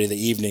 It was already the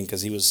evening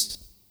because he was.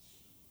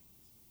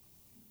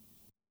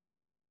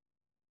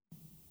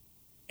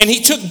 And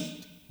he took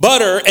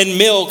butter and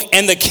milk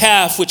and the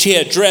calf which he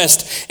had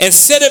dressed and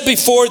set it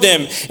before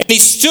them. And he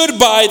stood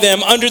by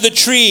them under the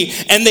tree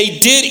and they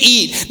did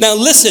eat. Now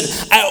listen,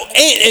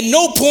 at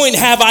no point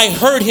have I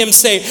heard him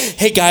say,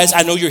 hey guys,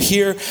 I know you're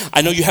here.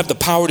 I know you have the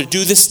power to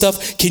do this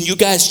stuff. Can you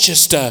guys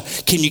just,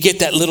 can you get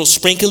that little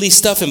sprinkly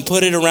stuff and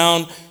put it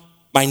around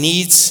my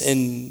needs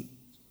and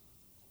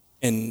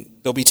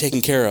they'll be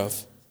taken care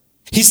of.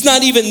 He's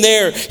not even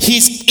there.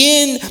 He's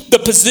in the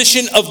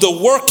position of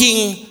the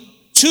working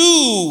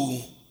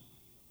to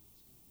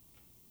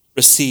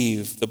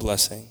receive the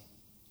blessing.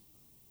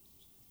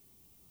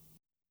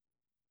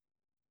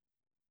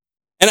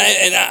 And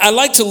I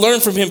like to learn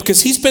from him because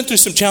he's been through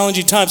some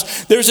challenging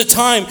times. There's a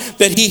time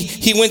that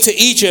he went to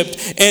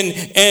Egypt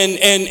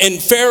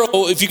and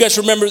Pharaoh, if you guys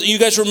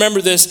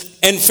remember this,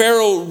 and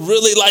Pharaoh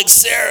really liked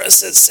Sarah,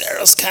 said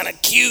Sarah's kind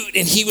of cute,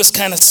 and he was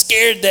kind of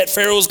scared that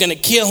Pharaoh was going to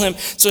kill him.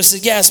 So he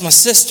said, yeah, it's my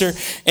sister.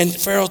 And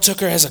Pharaoh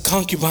took her as a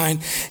concubine,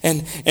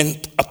 and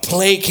a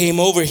plague came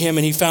over him,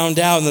 and he found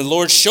out, and the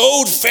Lord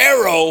showed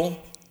Pharaoh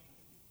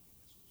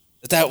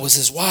that was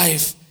his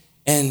wife,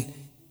 and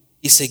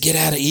he said, get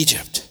out of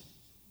Egypt.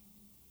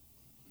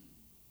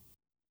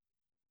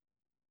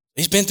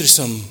 He's been through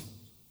some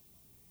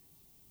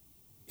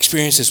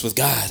experiences with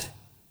God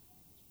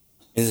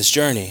in this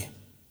journey,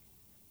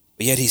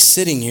 but yet he's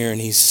sitting here and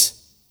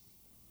he's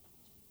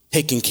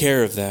taking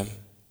care of them.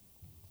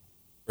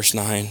 Verse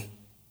 9.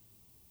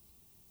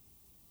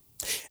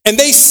 And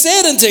they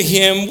said unto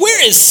him,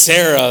 where is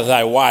Sarah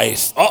thy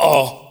wife?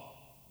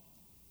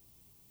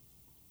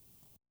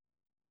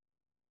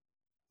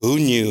 Who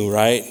knew,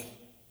 right?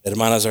 The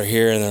hermanas are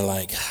here and they're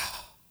like,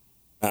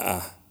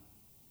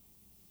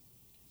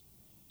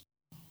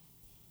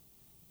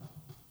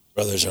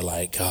 Brothers are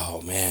like,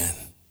 oh man,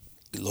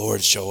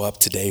 Lord, show up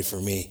today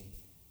for me.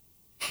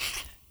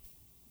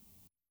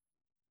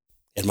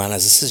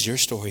 Hermanas, this is your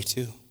story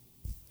too.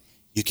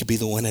 You could be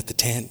the one at the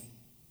tent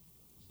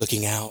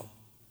looking out.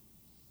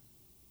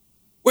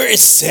 Where is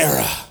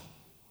Sarah? I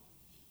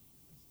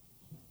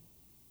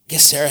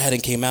guess Sarah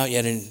hadn't came out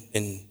yet and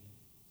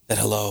said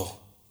hello.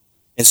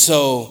 And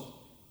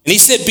he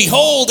said,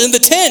 behold, in the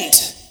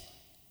tent.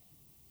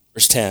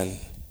 Verse 10.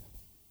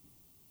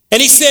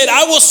 And he said,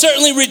 I will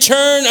certainly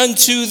return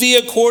unto thee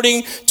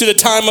according to the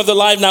time of the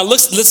life. Now, look,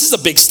 this is a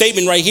big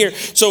statement right here.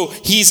 So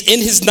he's in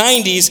his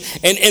 90s,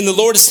 and the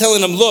Lord is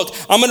telling him, look,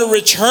 I'm going to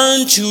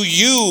return to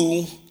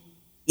you.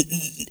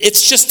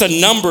 It's just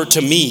a number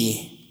to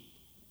me.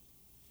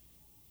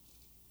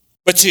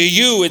 But to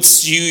you,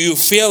 it's you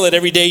feel it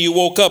every day you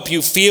woke up.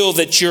 You feel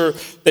that your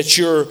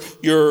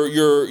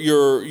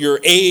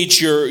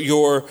age,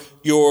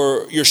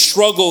 your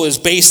struggle is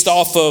based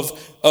off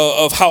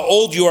of how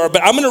old you are,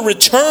 but I'm going to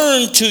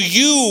return to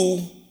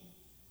you,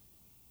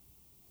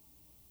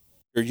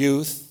 your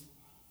youth,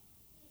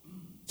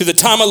 to the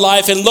time of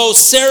life. And lo,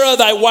 Sarah,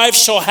 thy wife,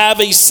 shall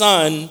have a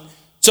son.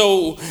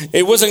 So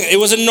it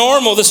wasn't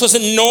normal. This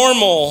wasn't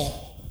normal.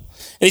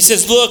 And he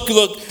says, look,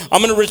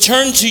 I'm going to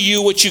return to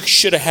you what you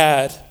should have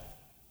had.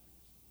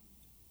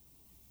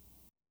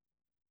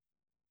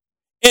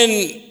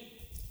 And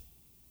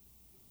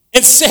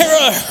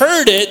Sarah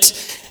heard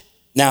it.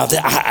 Now,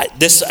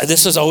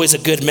 this was always a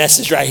good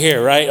message right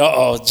here, right?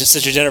 Just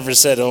Sister Jennifer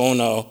said, oh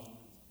no.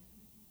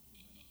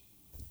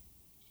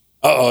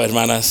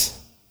 Hermanas.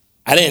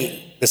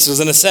 This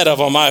wasn't a setup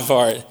on my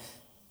part.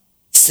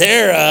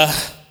 Sarah.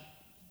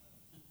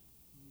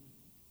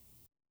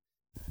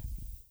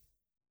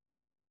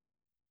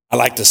 I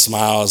like the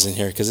smiles in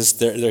here because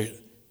they're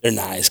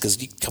nice because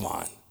come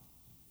on.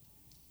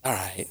 All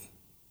right.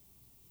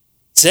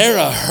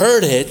 Sarah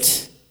heard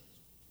it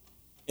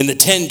in the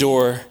tent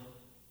door,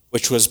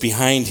 which was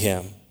behind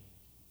him.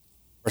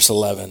 Verse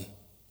 11.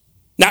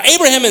 Now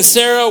Abraham and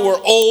Sarah were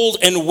old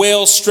and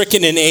well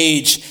stricken in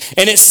age,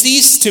 and it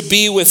ceased to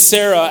be with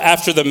Sarah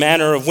after the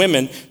manner of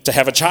women to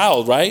have a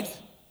child, right?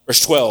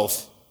 Verse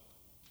 12.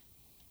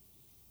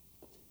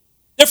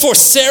 Therefore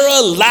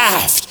Sarah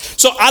laughed.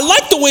 So I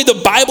like the way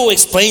the Bible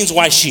explains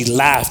why she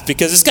laughed,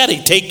 because it's got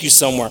to take you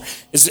somewhere.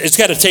 It's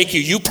got to take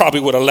you. You probably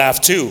would have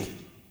laughed too.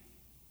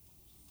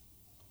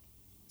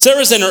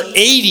 Sarah's in her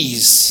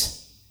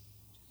 80s.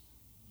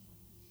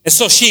 And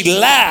so she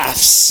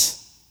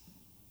laughs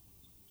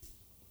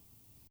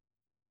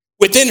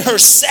within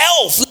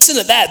herself. Listen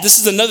to that. This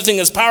is another thing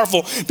that's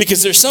powerful,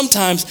 because there's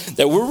sometimes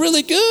that we're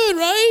really good,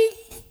 right?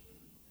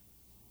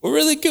 We're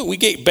really good. We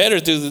get better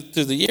through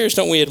the years,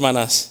 don't we,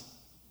 hermanas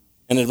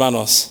and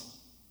hermanos?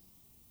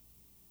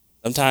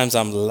 Sometimes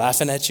I'm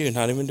laughing at you and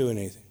not even doing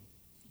anything.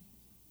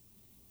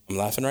 I'm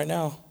laughing right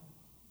now.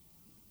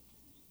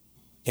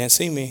 Can't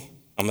see me.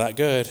 I'm not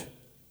good.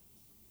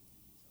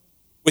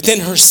 Within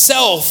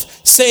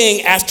herself,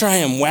 saying, after I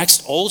am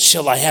waxed old,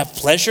 shall I have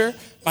pleasure?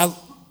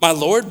 My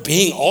Lord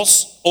being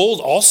old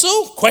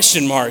also?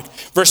 Question mark.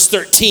 Verse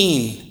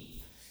 13.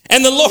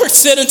 And the Lord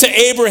said unto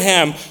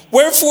Abraham,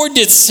 wherefore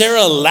did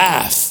Sarah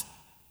laugh?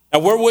 Now,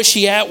 where was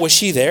she at? Was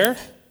she there?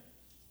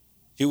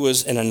 She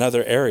was in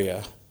another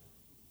area.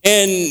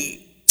 And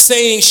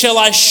saying, shall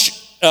I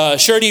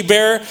surely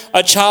bear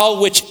a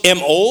child which am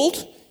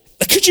old?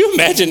 Could you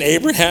imagine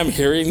Abraham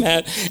hearing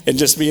that and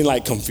just being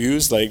like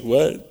confused? Like,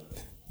 what?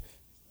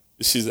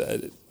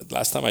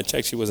 Last time I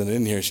checked, she wasn't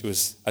in here.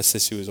 I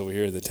said she was over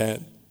here in the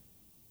tent.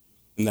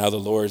 And now the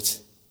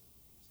Lord's.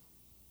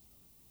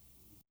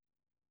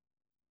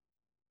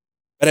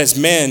 But as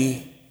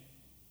men,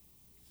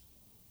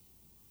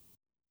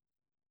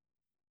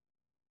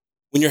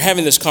 when you're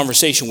having this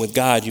conversation with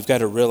God, you've got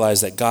to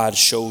realize that God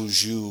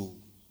shows you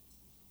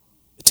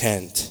the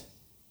tent,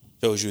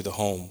 shows you the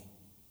home.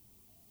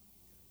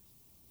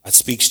 God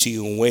speaks to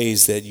you in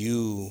ways that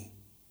you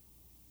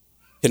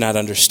cannot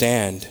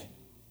understand.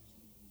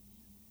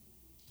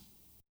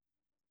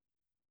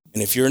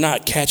 And if you're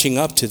not catching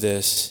up to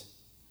this,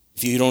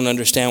 if you don't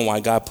understand why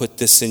God put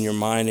this in your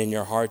mind and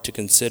your heart to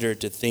consider,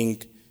 to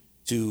think,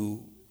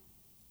 to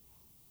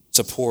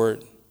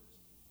support,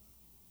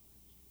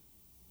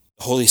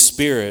 the Holy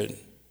Spirit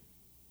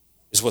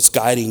is what's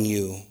guiding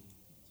you,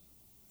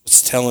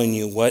 what's telling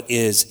you what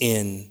is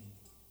in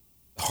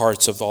the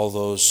hearts of all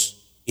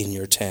those in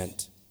your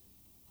tent.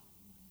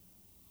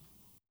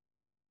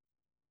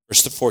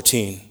 Verse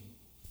 14.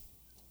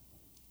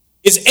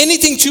 Is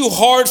anything too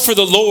hard for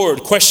the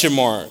Lord? Question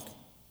mark.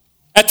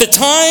 At the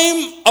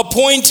time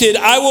appointed,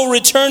 I will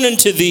return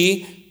unto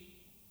thee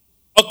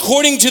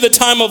according to the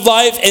time of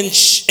life,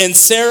 and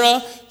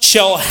Sarah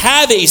shall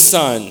have a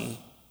son.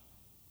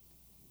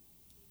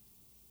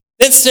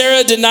 Then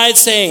Sarah denied,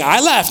 saying,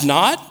 I laughed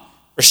not,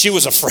 for she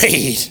was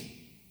afraid.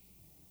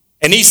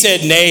 And he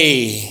said,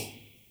 Nay.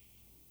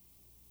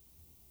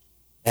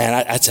 And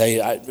I tell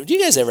you, do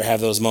you guys ever have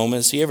those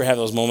moments? Do you ever have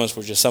those moments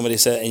where just somebody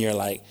said, and you're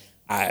like,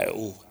 I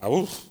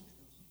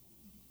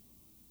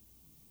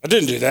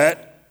didn't do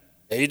that.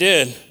 Yeah, you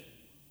did.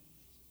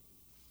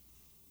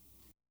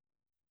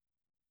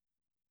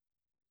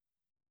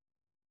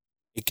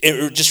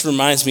 It just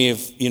reminds me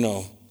of,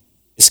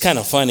 it's kind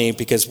of funny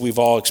because we've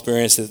all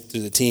experienced it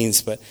through the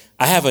teens, but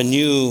I have a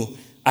new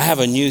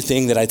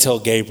thing that I tell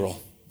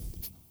Gabriel.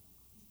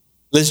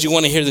 Liz, do you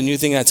want to hear the new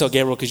thing I tell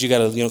Gabriel? Because you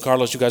got to,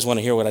 Carlos, you guys want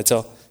to hear what I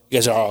tell? You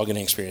guys are all going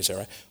to experience it,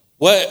 right?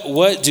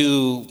 What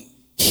do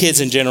kids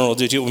in general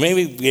do to you?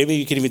 Maybe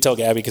you can even tell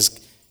Gabby, because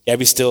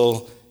Gabby's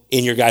still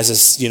in your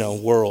guys'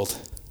 world.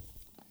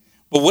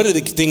 But what are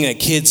the thing that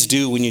kids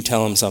do when you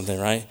tell them something,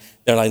 right?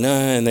 They're like, no,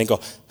 and they go,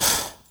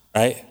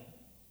 right?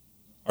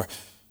 Or,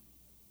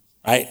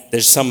 right?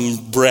 There's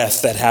some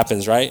breath that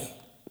happens, right?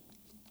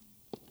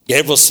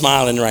 Gabriel's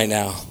smiling right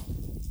now.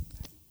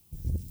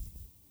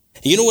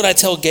 You know what I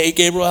tell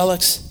Gabriel,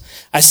 Alex?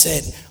 I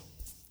said,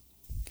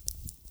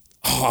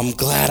 I'm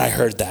glad I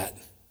heard that.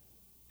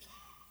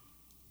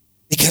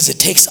 Because it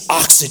takes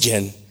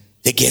oxygen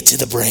to get to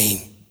the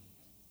brain.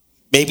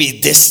 Maybe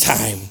this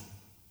time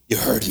you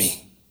heard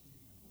me.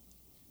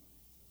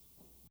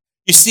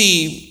 You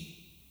see,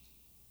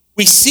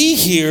 we see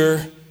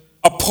here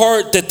a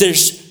part that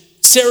there's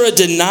Sarah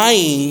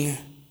denying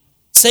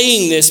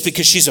saying this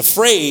because she's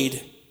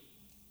afraid.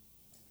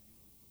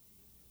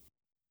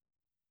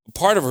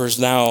 Part of her is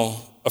now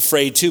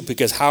afraid too,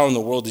 because how in the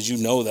world did you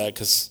know that?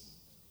 Because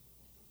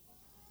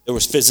there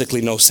was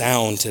physically no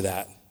sound to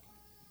that.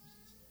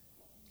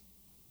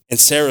 And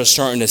Sarah's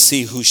starting to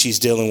see who she's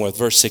dealing with.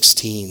 Verse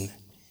 16.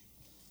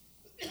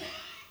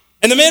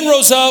 And the men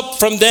rose up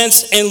from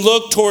thence and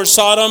looked toward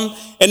Sodom,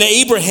 and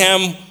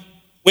Abraham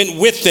went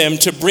with them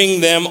to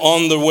bring them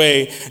on the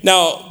way.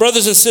 Now,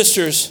 brothers and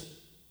sisters,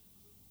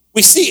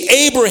 we see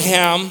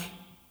Abraham,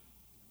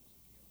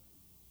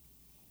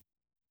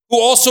 who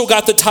also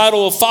got the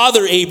title of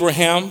Father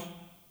Abraham.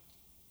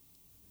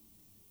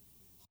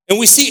 And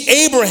we see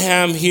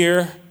Abraham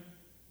here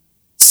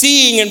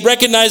seeing and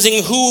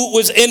recognizing who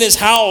was in his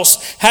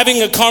house,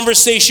 having a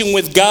conversation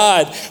with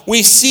God.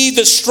 We see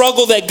the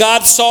struggle that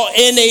God saw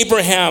in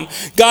Abraham.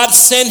 God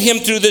sent him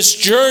through this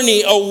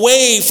journey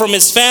away from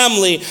his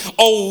family,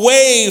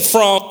 away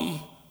from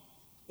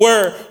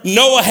where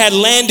Noah had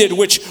landed,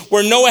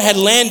 where Noah had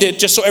landed,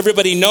 just so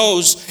everybody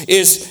knows,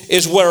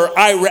 is where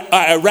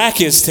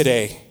Iraq is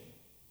today.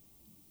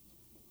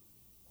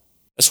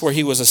 That's where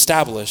he was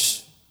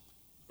established,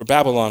 where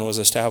Babylon was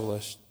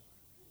established.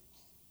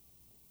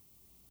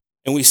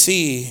 And we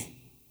see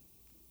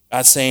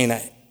God saying,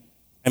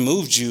 I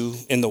moved you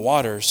in the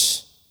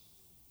waters,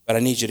 but I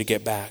need you to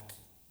get back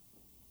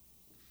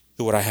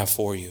to what I have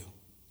for you.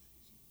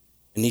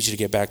 I need you to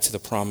get back to the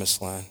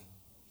promised land.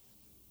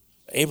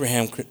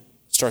 Abraham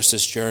starts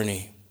this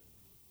journey.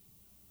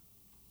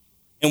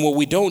 And what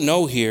we don't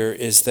know here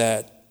is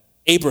that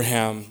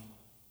Abraham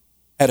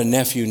had a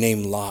nephew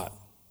named Lot.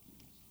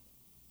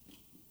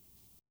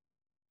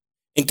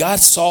 And God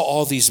saw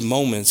all these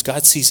moments.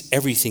 God sees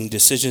everything,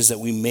 decisions that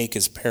we make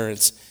as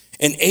parents.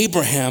 And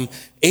Abraham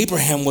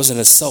wasn't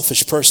a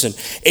selfish person.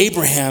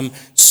 Abraham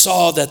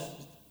saw that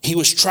he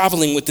was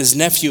traveling with his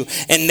nephew,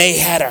 and they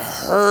had a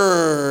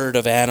herd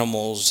of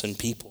animals and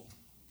people.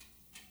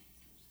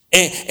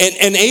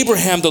 And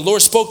Abraham, the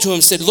Lord spoke to him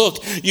and said, look,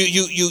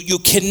 you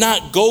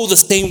cannot go the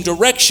same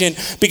direction,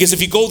 because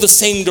if you go the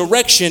same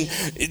direction,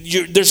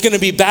 there's going to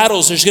be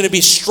battles. There's going to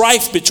be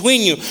strife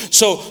between you.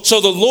 So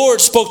the Lord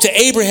spoke to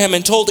Abraham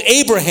and told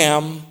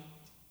Abraham,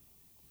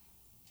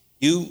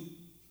 you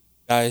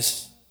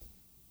guys,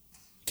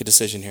 make a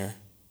decision here.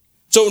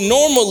 So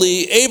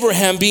normally,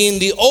 Abraham, being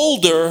the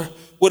older,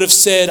 would have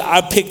said, I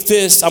picked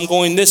this, I'm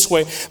going this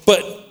way.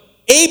 But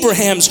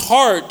Abraham's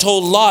heart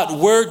told Lot,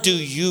 where do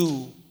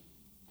you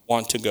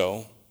want to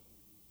go?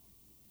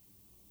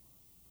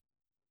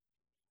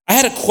 I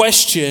had a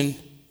question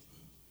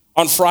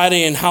on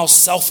Friday in how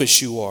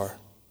selfish you are.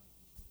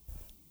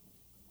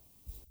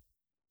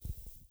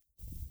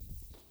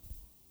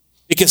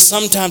 Because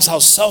sometimes how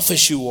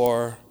selfish you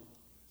are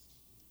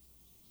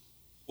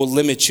will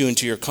limit you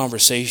into your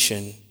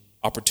conversation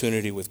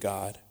opportunity with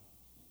God.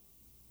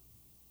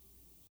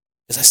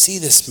 As I see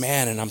this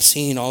man and I'm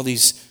seeing all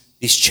these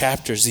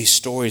chapters, these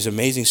stories,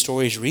 amazing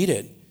stories, read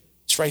it.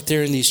 It's right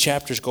there in these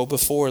chapters. Go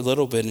before a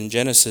little bit in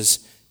Genesis.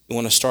 You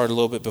want to start a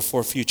little bit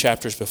before, a few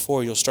chapters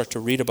before, you'll start to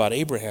read about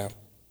Abraham.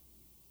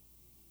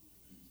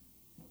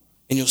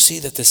 And you'll see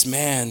that this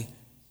man,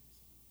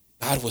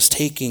 God was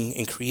taking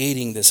and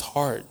creating this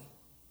heart.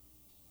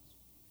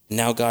 And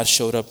now God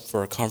showed up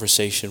for a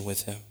conversation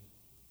with him.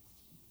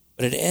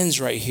 But it ends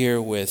right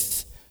here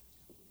with,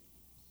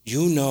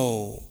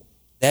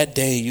 that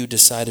day you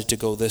decided to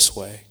go this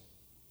way,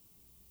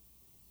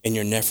 and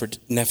your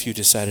nephew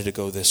decided to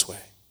go this way.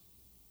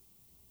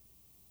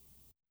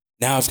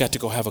 Now I've got to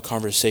go have a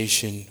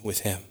conversation with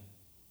him.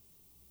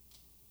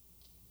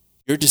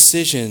 Your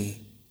decision,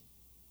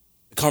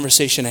 the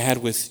conversation I had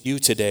with you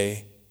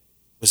today,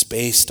 was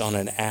based on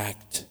an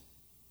act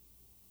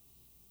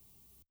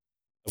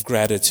of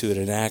gratitude,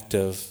 an act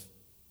of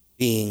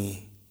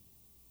being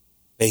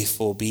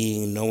faithful,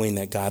 knowing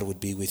that God would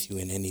be with you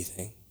in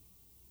anything.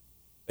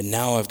 But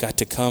now I've got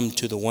to come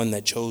to the one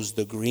that chose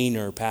the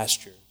greener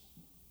pasture,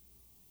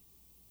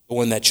 the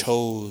one that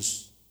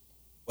chose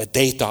what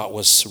they thought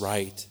was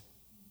right.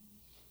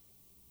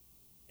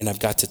 And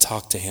I've got to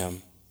talk to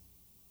him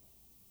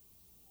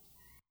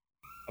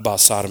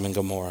about Sodom and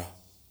Gomorrah.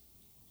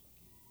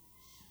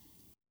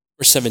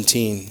 Verse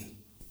 17.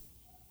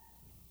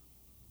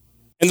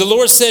 And the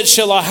Lord said,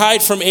 shall I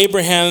hide from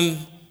Abraham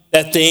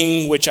that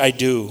thing which I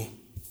do?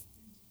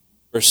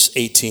 Verse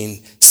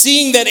 18.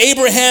 Seeing that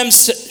Abraham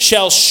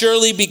shall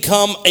surely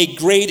become a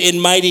great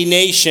and mighty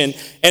nation,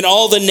 and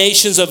all the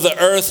nations of the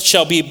earth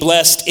shall be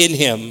blessed in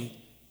him.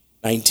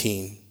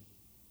 19.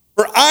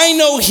 For I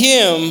know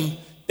him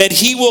that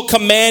he will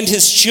command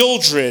his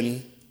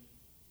children.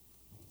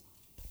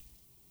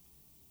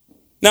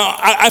 Now,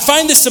 I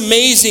find this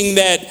amazing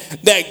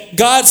that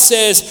God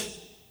says,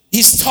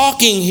 he's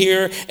talking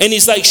here, and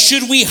he's like,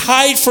 should we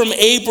hide from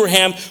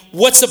Abraham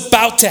what's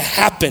about to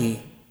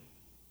happen?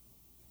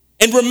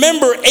 And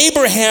remember,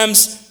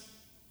 Abraham's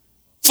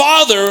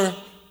father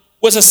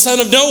was a son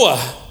of Noah.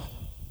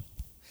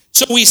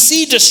 So we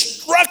see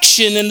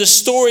destruction in the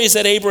stories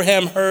that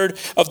Abraham heard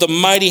of the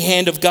mighty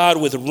hand of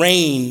God with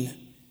rain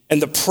and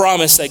the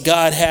promise that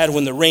God had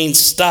when the rain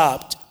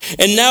stopped.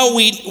 And now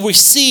we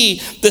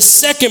see the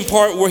second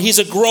part where he's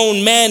a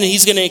grown man and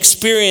he's going to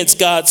experience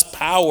God's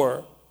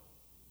power.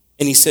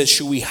 And he says,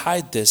 should we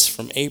hide this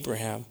from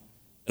Abraham?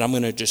 And I'm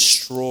going to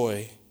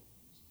destroy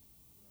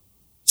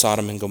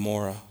Sodom and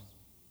Gomorrah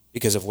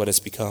because of what it's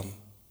become.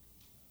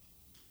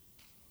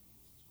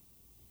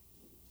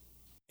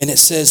 And it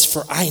says,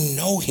 for I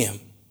know him.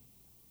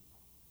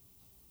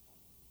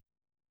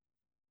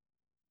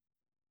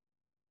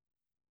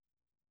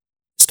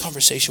 This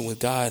conversation with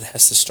God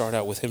has to start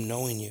out with him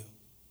knowing you.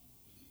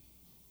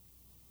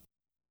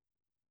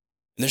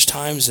 And there's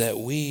times that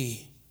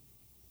we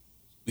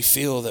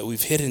feel that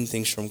we've hidden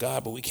things from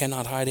God, but we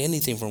cannot hide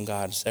anything from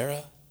God,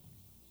 Sarah.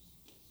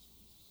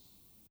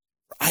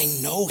 I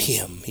know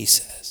him, he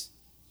says.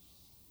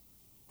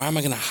 Why am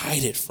I going to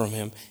hide it from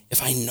him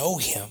if I know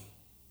him?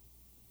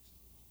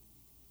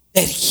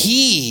 That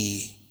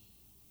he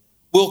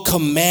will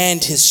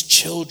command his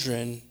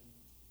children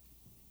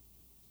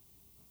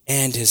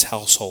and his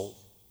household.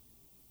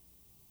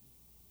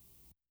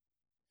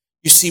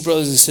 You see,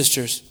 brothers and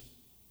sisters,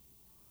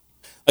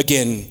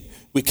 again,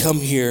 we come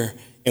here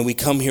and we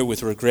come here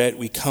with regret.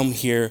 We come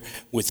here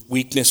with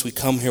weakness. We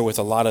come here with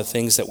a lot of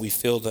things that we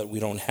feel that we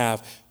don't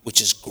have,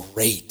 which is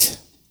great.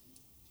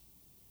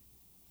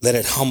 Let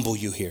it humble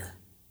you here.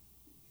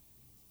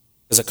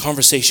 Because a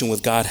conversation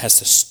with God has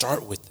to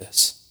start with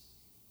this.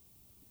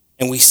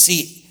 And we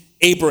see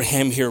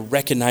Abraham here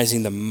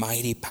recognizing the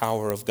mighty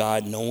power of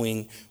God,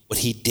 knowing what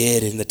he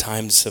did in the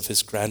times of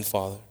his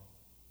grandfather,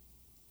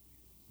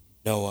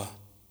 Noah.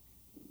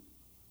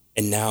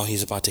 And now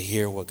he's about to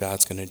hear what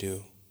God's going to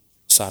do.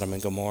 Sodom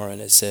and Gomorrah,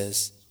 and it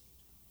says,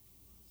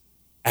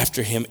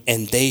 after him,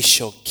 and they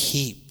shall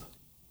keep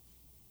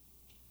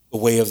the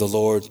way of the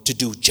Lord to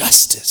do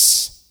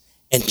justice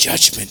and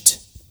judgment,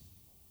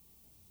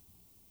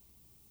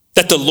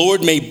 that the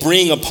Lord may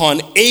bring upon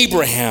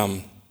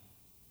Abraham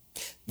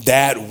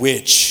that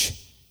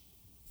which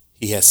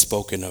he has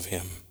spoken of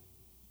him.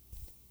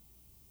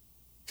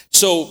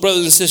 So,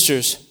 brothers and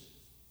sisters,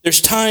 there's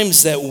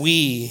times that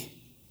we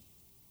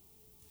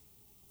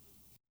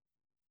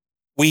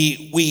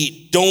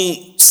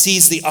don't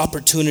seize the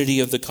opportunity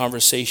of the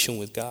conversation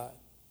with God.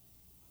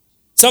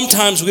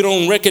 Sometimes we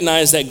don't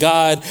recognize that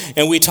God,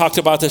 and we talked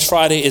about this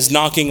Friday, is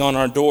knocking on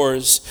our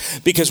doors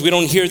because we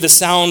don't hear the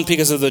sound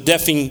because of the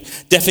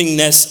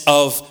deafeningness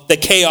of the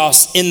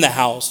chaos in the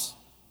house.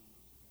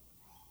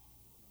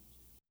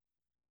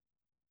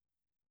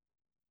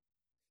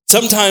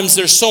 Sometimes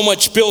there's so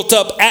much built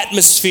up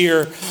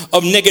atmosphere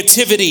of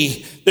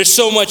negativity. There's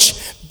so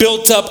much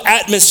built up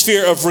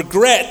atmosphere of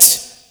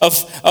regret,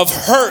 of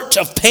hurt,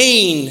 of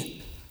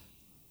pain,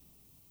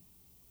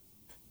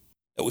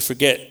 that we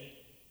forget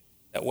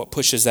that what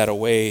pushes that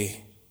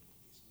away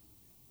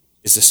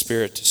is the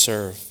spirit to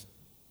serve.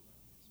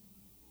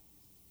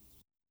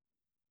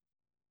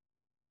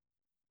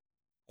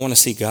 I want to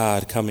see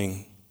God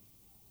coming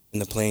in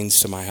the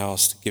plains to my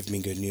house to give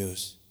me good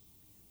news.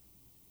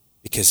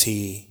 Because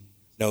he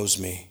knows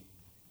me.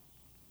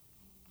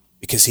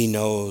 Because he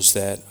knows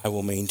that I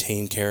will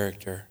maintain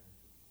character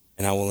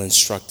and I will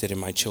instruct it in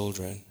my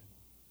children.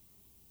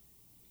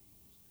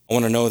 I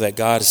want to know that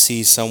God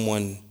sees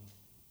someone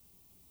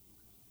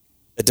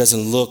that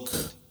doesn't look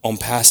on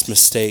past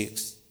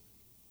mistakes,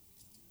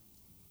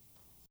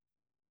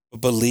 but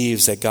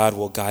believes that God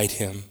will guide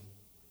him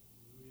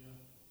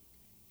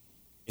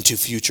into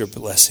future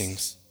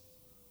blessings.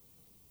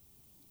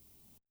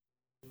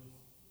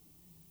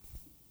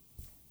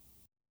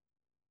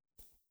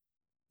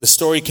 The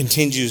story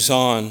continues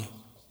on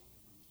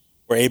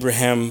where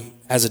Abraham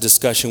has a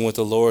discussion with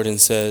the Lord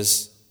and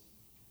says,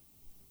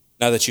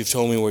 now that you've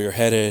told me where you're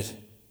headed,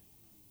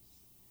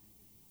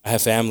 I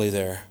have family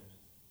there.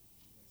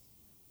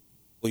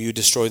 Will you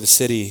destroy the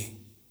city?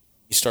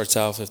 He starts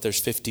out if there's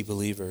 50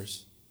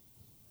 believers.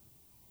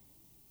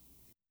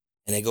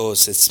 And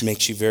it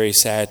makes you very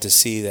sad to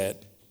see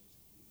that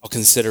how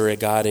considerate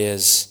God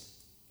is,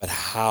 but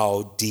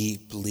how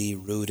deeply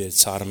rooted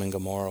Sodom and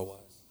Gomorrah was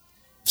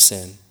of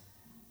sin.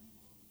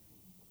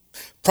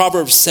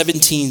 Proverbs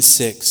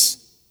 17:6.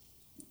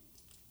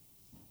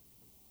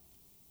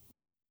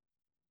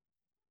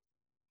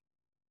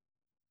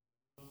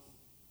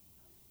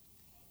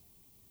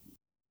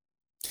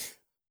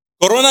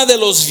 Corona de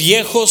los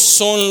viejos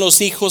son los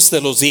hijos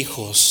de los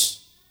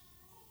hijos,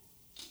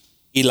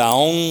 y la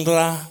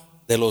honra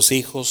de los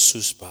hijos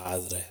sus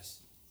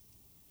padres.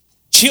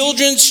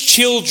 Children's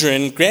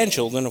children,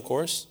 grandchildren of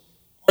course,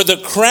 are the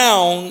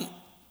crown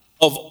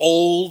of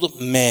old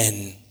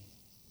men.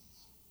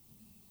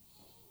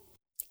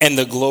 And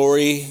the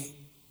glory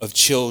of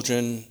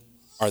children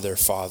are their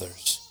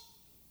fathers.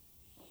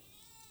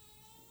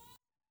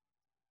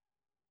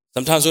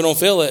 Sometimes we don't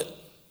feel it.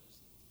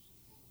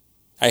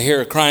 I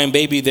hear a crying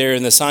baby there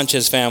in the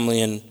Sanchez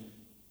family, and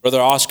Brother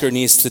Oscar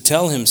needs to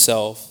tell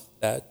himself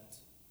that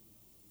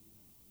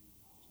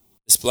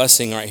this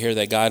blessing right here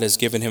that God has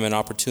given him an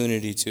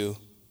opportunity to.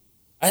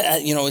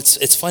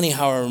 It's funny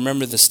how I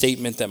remember the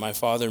statement that my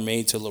father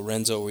made to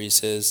Lorenzo where he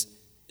says,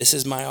 "This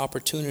is my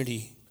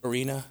opportunity,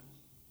 Karina."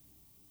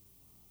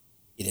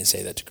 He didn't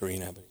say that to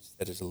Karina, but he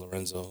said it to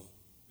Lorenzo,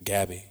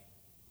 Gabby.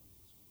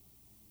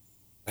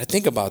 I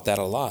think about that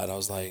a lot. I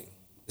was like,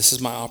 this is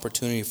my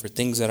opportunity for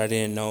things that I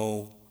didn't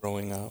know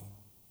growing up.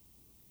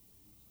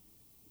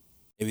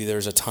 Maybe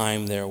there's a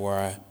time there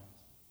where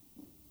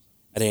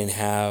I didn't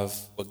have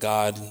what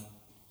God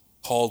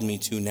called me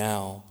to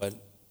now, but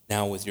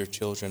now with your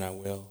children I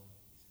will.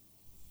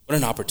 What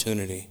an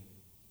opportunity.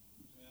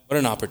 What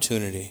an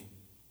opportunity.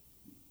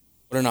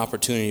 What an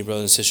opportunity,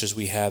 brothers and sisters,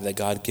 we have that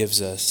God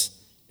gives us.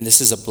 And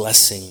this is a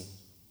blessing.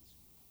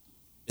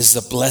 This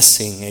is a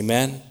blessing,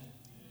 amen?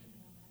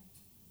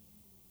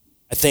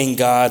 I thank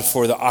God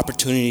for the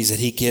opportunities that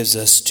he gives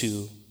us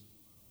to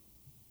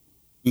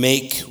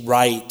make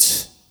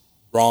right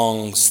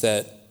wrongs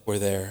that were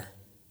there.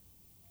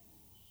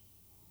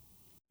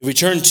 If we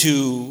turn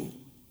to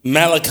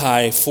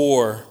Malachi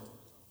 4.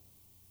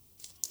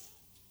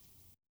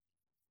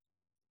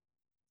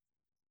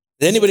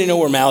 Does anybody know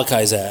where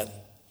Malachi's at?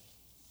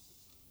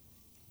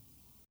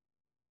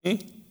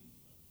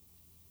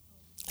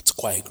 It's a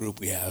quiet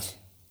group we have.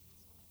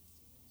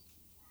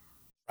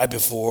 Right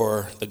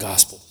before the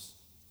Gospels.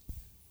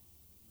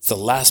 It's the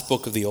last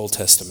book of the Old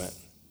Testament.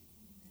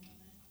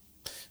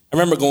 I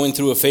remember going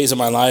through a phase of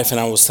my life, and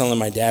I was telling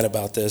my dad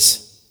about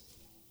this,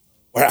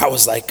 where I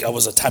was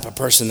a type of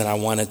person that I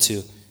wanted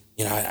to,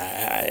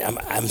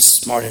 I'm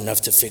smart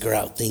enough to figure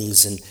out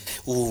things, and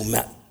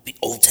the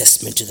Old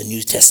Testament to the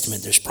New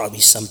Testament, there's probably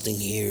something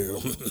here.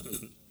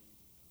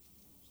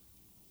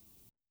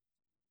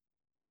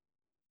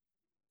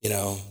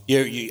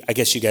 I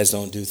guess you guys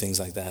don't do things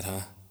like that,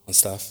 huh? And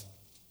stuff.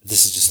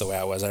 This is just the way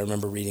I was. I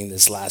remember reading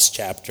this last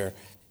chapter,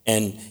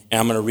 and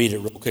I'm going to read it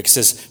real quick. It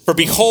says, "For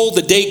behold,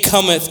 the day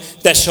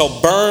cometh that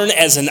shall burn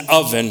as an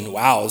oven."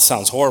 Wow, it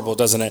sounds horrible,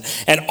 doesn't it?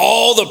 "And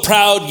all the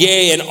proud,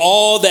 yea, and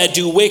all that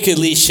do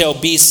wickedly shall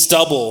be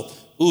stubble."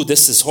 Ooh,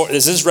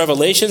 is this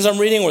Revelations I'm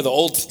reading, or the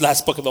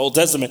last book of the Old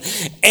Testament?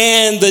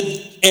 And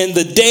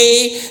the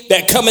day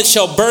that cometh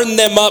shall burn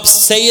them up,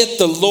 saith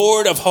the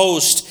Lord of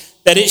hosts,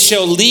 that it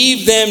shall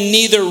leave them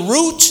neither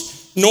root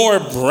nor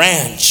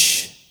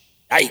branch.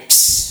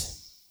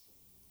 Yikes.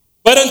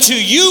 "But unto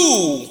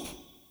you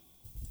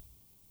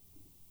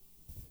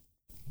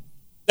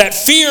that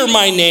fear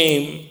my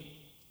name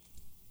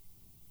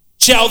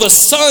shall the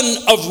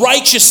Son of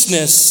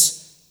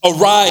Righteousness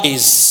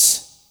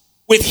arise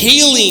with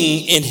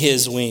healing in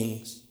his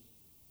wings.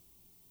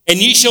 And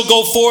ye shall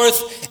go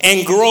forth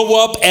and grow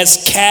up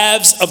as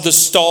calves of the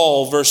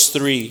stall." Verse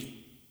 3.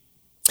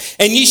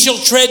 "And ye shall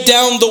tread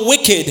down the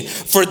wicked,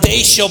 for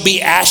they shall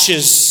be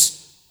ashes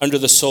under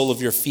the sole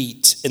of your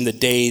feet in the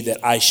day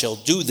that I shall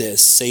do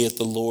this, saith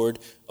the Lord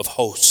of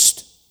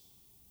hosts.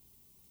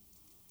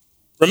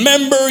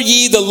 Remember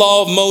ye the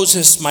law of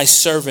Moses, my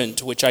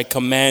servant, which I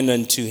command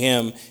unto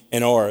him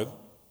in Horeb.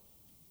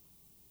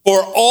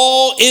 For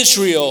all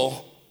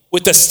Israel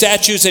with the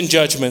statutes and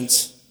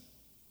judgments.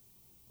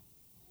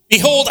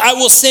 Behold, I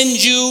will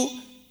send you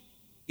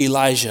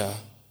Elijah,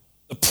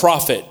 the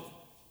prophet,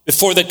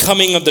 before the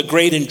coming of the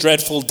great and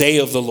dreadful day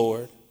of the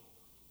Lord.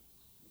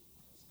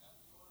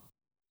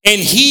 And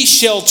he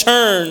shall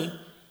turn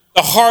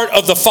the heart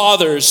of the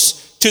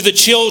fathers to the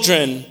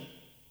children,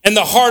 and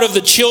the heart of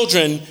the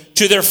children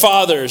to their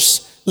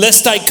fathers,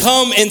 lest I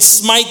come and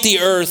smite the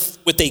earth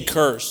with a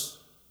curse.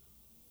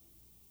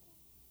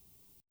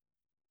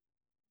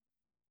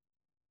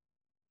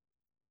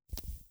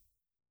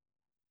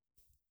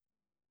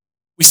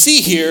 We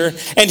see here,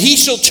 and he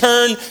shall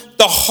turn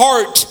the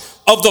heart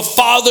of the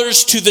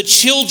fathers to the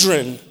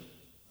children,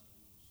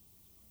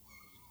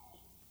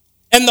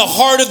 and the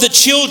heart of the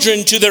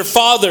children to their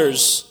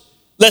fathers,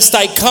 lest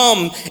I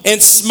come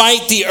and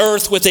smite the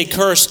earth with a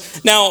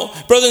curse. Now,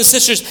 brothers and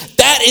sisters,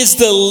 that is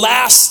the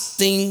last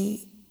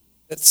thing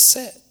that's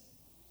said.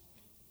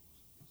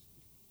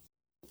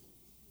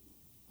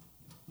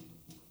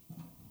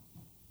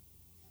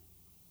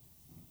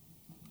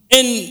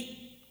 And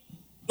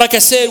like I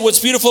said, what's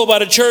beautiful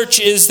about a church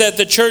is that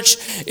the church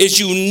is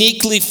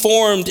uniquely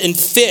formed and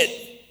fit.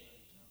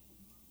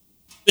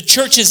 The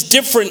church is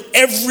different.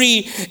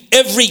 Every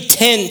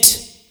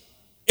tent,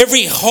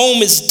 every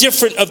home is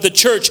different of the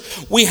church.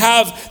 We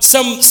have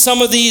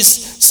some of these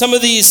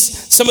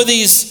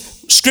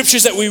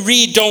scriptures that we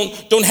read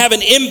don't have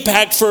an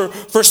impact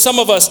for some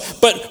of us.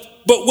 But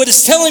what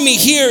it's telling me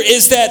here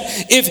is that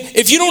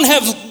if you don't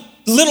have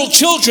little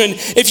children,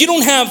 if you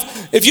don't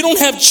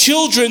have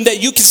children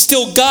that you can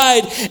still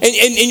guide,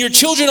 and your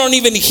children aren't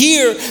even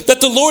here, that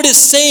the Lord is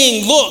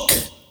saying, look,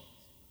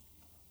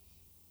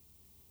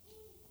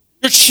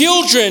 your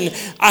children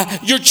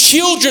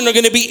are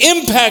going to be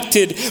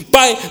impacted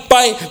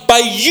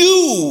by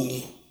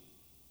you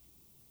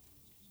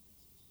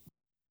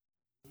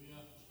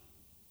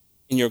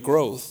in your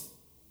growth.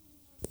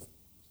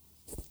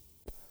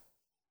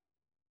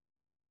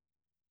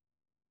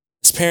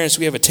 As parents,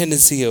 we have a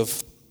tendency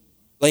of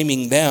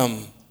blaming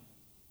them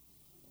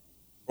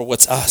for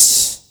what's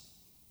us.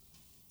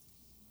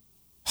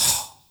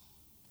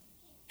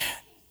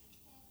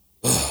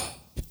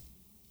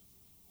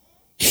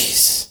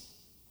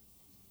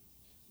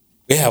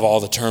 We have all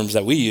the terms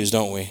that we use,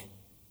 don't we?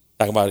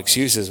 Talking about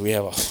excuses, we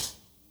have it's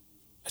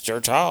your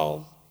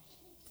child,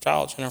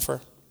 Jennifer.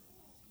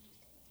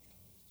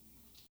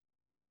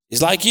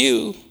 He's like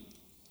you.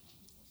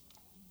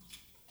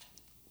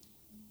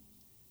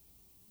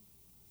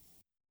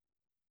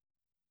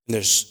 And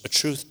there's a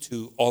truth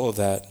to all of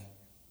that.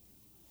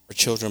 Our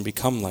children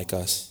become like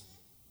us.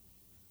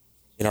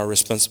 And our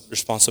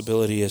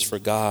responsibility is for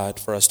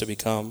us to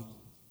become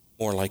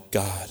more like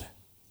God,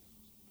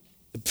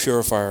 to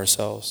purify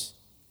ourselves,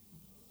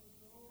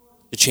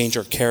 to change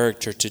our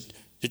character, to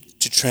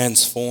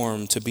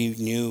transform, to be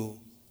new.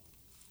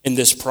 In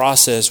this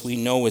process, we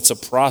know it's a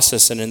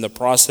process, and in the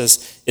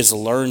process is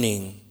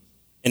learning.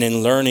 And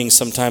in learning,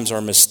 sometimes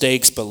our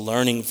mistakes, but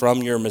learning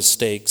from your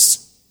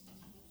mistakes.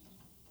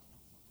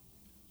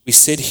 We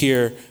sit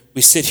here,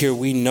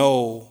 we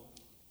know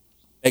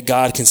that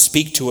God can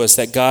speak to us,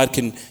 that God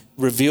can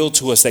reveal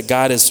to us, that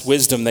God has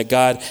wisdom, that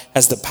God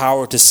has the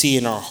power to see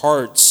in our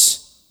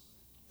hearts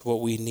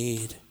what we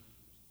need.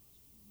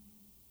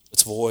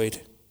 It's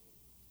void.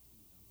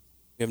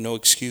 We have no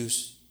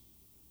excuse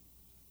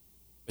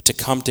but to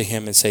come to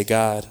him and say,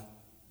 God,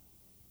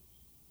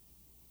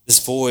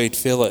 this void,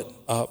 fill it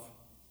up.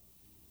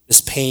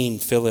 This pain,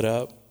 fill it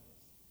up.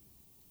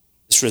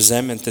 This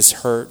resentment, this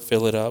hurt,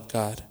 fill it up,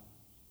 God.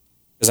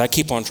 Because I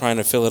keep on trying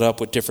to fill it up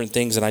with different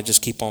things, and I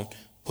just keep on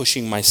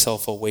pushing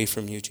myself away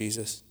from you,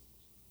 Jesus.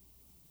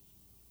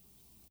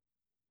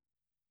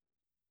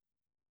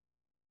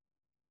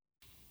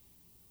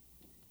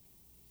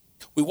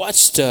 We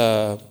watched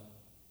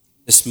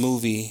this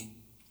movie,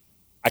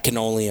 I Can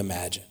Only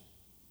Imagine.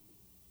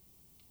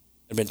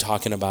 I've been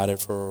talking about it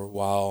for a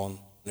while when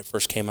it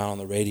first came out on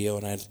the radio,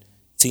 and I'd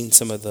seen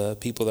some of the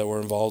people that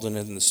were involved in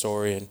it in the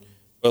story. And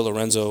Brother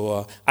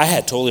Lorenzo, I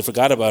had totally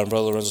forgot about it, and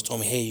Brother Lorenzo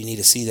told me, hey, you need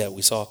to see that.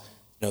 We saw,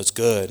 it's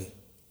good.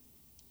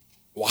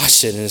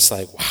 Watched it, and it's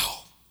like, wow.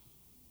 I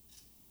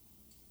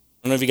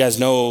don't know if you guys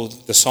know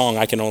the song,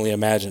 I Can Only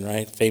Imagine,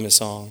 right? Famous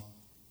song.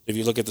 If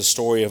you look at the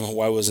story of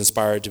why it was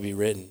inspired to be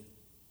written,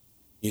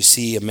 you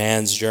see a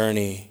man's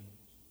journey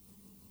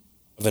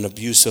of an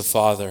abusive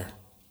father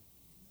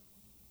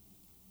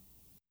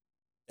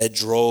that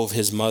drove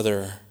his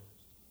mother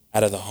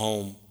out of the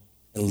home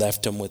and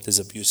left him with his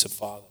abusive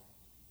father.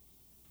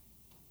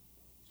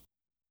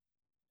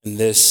 And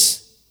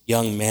this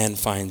young man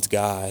finds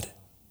God,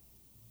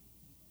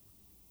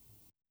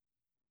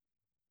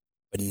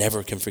 but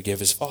never can forgive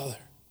his father.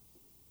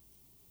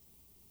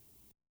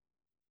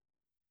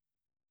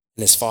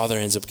 And his father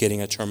ends up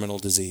getting a terminal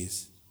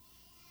disease.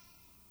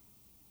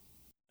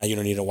 Now, you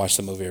don't need to watch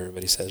the movie,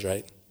 everybody says,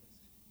 right?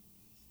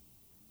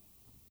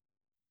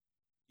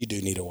 You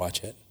do need to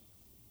watch it.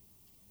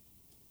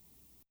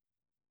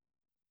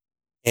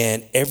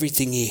 And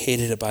everything he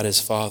hated about his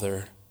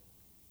father,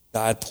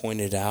 God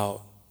pointed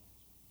out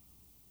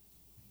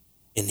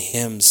in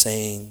him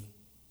saying,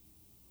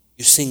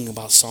 You sing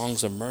about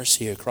songs of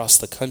mercy across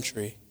the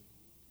country,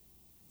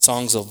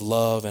 songs of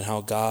love and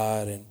how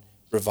God and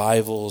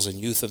revivals and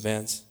youth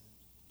events.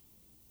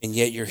 And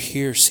yet you're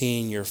here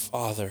seeing your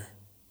father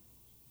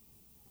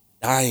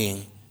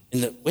dying.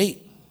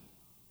 Wait,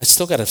 I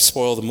still got to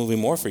spoil the movie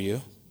more for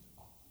you.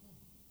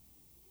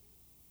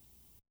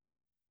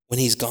 When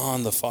he's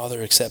gone, the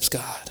father accepts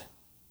God.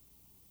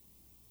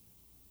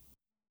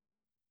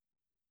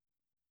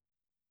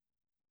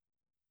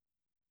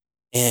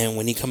 And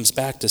when he comes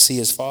back to see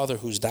his father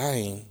who's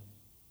dying,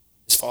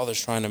 his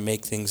father's trying to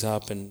make things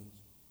up and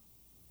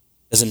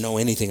doesn't know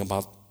anything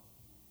about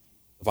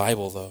the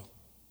Bible, though,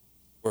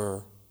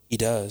 where he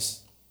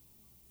does.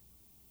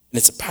 And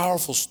it's a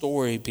powerful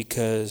story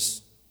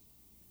because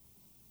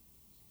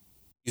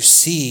you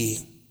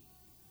see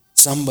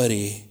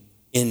somebody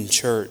in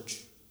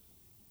church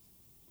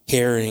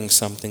carrying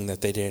something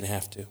that they didn't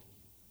have to.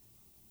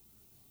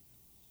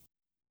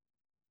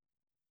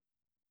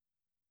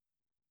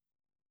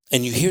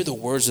 And you hear the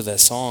words of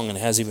that song and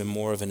it has even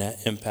more of an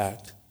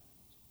impact.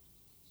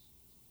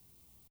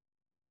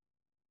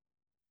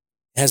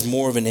 It has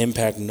more of an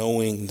impact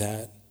knowing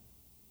that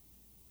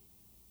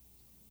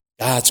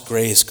God's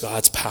grace,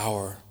 God's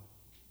power,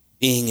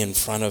 being in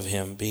front of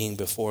him, being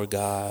before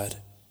God,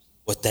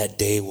 what that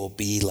day will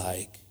be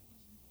like.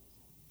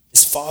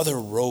 His father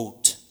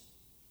wrote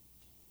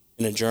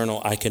in a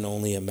journal, I Can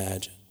Only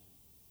Imagine.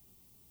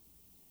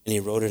 And he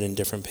wrote it in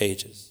different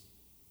pages.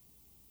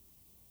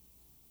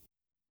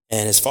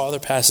 And his father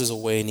passes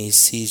away and he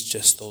sees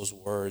just those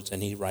words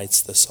and he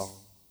writes the song.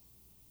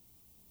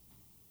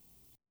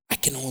 I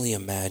can only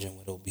imagine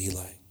what it'll be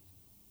like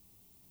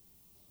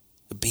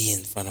to be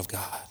in front of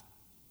God.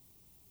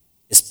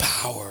 His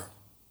power,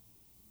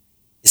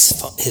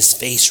 his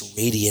face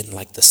radiant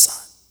like the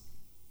sun.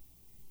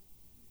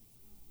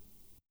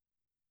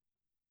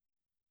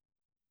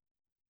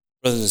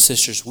 Brothers and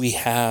sisters, we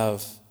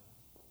have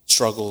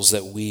struggles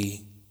that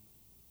we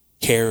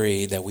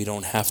carry that we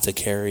don't have to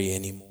carry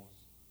anymore.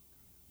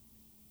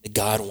 That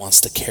God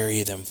wants to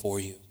carry them for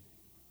you.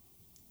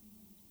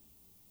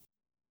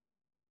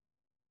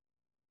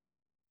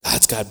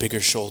 God's got bigger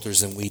shoulders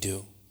than we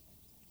do.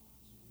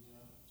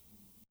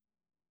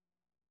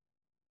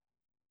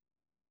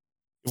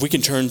 If we can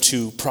turn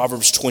to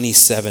Proverbs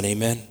 27,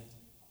 amen.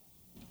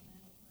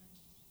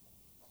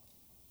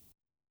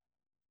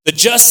 The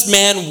just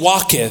man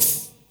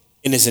walketh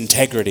in his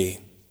integrity.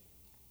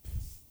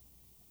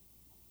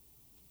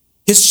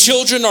 His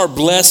children are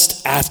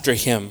blessed after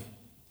him.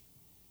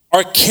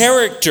 Our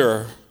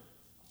character,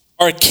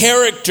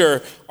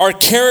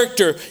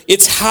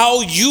 it's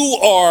how you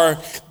are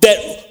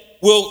that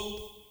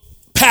will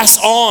pass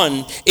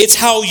on. It's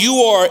how you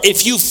are.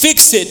 If you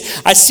fix it,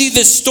 I see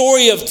this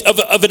story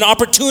of an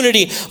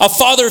opportunity, a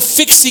father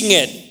fixing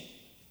it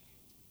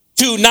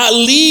to not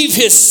leave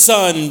his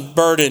son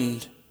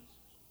burdened.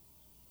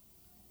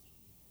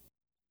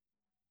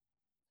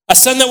 A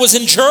son that was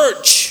in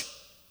church,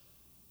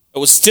 that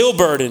was still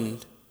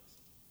burdened.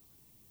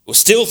 Was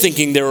still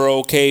thinking they were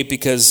okay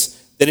because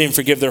they didn't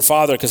forgive their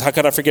father. Because how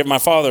could I forgive my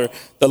father?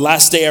 The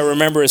last day I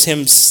remember is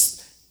him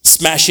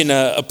smashing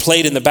a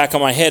plate in the back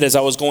of my head as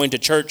I was going to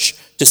church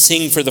to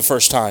sing for the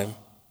first time.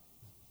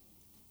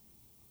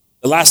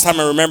 The last time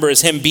I remember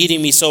is him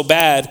beating me so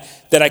bad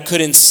that I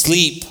couldn't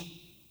sleep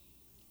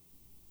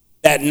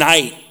that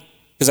night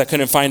because I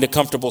couldn't find a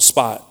comfortable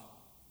spot.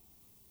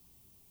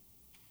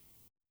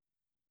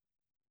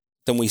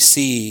 Then we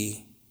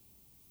see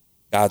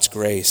God's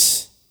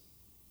grace.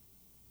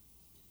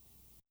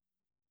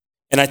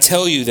 And I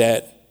tell you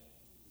that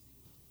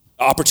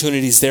the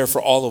opportunity is there for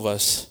all of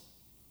us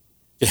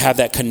to have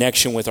that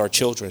connection with our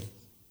children.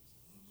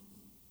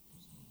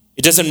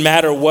 It doesn't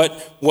matter what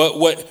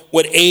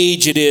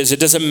age it is.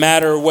 It doesn't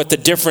matter what the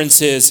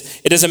difference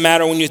is. It doesn't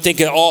matter when you think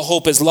that all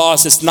hope is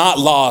lost. It's not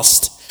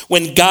lost.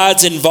 When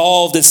God's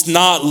involved, it's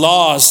not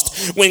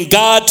lost. When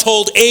God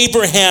told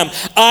Abraham,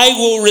 I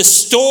will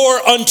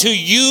restore unto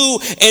you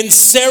and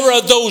Sarah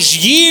those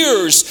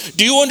years.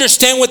 Do you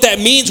understand what that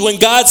means when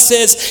God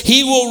says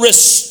he will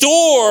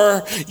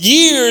restore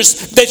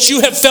years that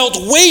you have felt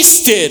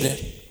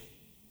wasted?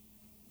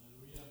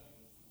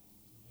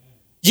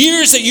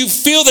 Years that you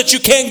feel that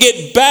you can't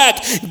get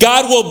back,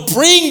 God will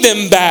bring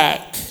them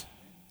back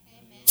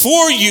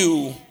for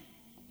you.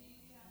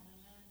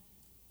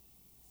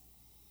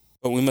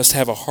 But we must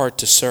have a heart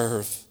to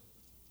serve.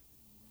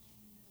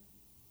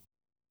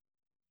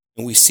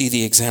 And we see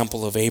the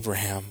example of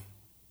Abraham.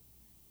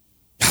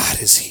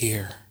 God is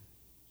here.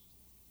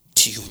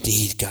 Do you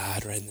need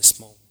God right in this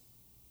moment?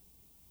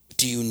 What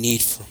do you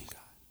need from God?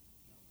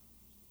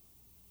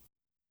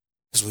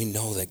 Because we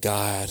know that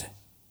God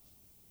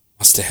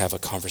wants to have a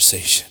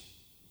conversation.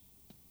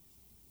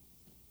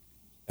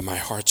 And my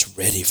heart's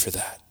ready for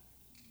that.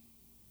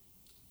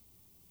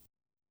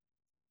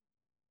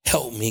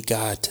 Help me,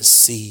 God, to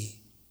see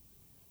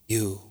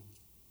you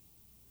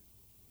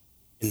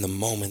in the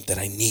moment that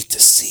I need to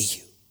see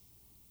you.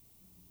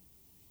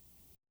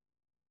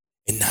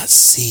 And not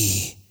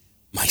see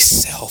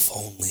myself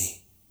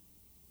only,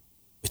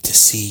 but to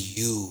see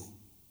you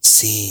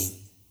seeing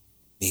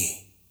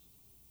me.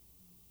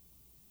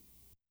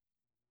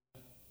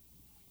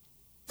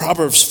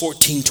 Proverbs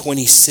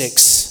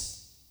 14:26.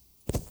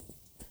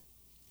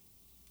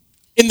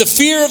 In the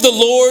fear of the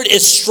Lord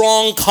is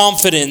strong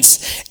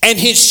confidence, and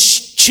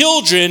his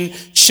children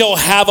shall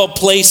have a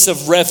place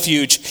of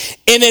refuge.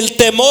 En el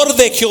temor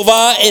de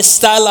Jehová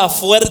está la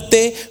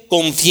fuerte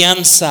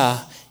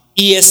confianza,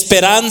 y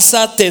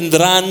esperanza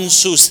tendrán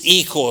sus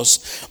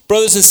hijos.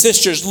 Brothers and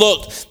sisters,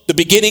 look, the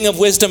beginning of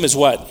wisdom is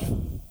what?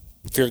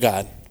 Fear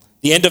God.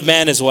 The end of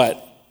man is what?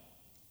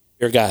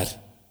 Fear God.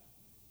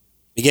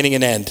 Beginning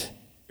and end.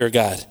 Fear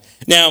God.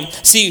 Now,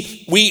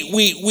 see, we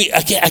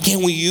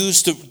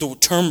use the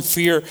term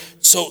fear.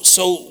 So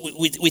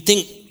we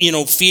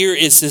think, fear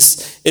is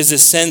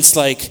this sense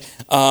like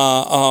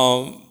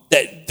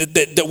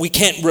that we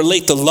can't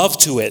relate the love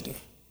to it.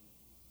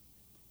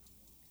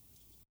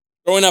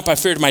 Growing up, I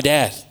feared my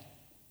dad,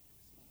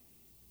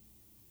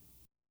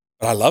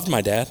 but I loved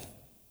my dad.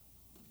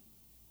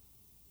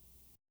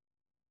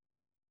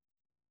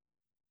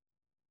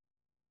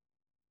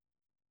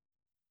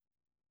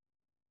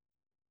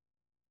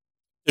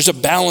 There's a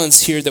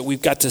balance here that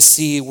we've got to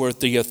see where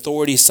the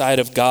authority side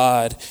of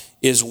God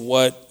is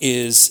what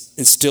is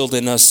instilled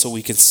in us so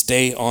we can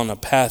stay on a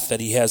path that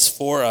he has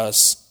for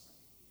us.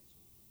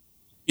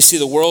 You see,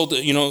 the world,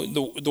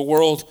 the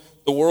world,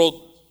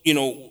 it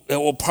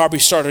will probably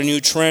start a new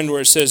trend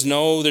where it says,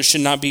 no, there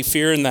should not be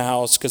fear in the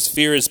house because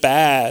fear is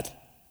bad.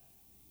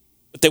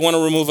 But they want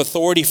to remove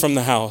authority from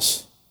the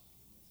house.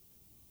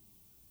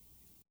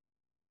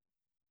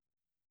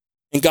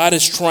 And God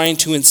is trying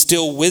to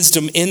instill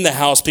wisdom in the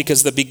house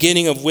because the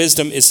beginning of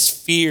wisdom is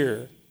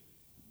fear.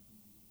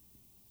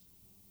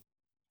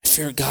 I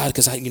fear God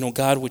because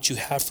God, what you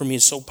have for me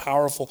is so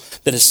powerful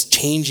that it's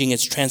changing,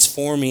 it's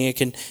transforming. It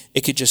could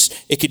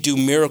do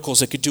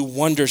miracles, it could do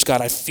wonders.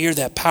 God, I fear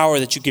that power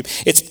that you give.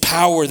 It's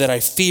power that I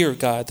fear,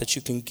 God, that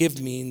you can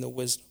give me in the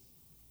wisdom.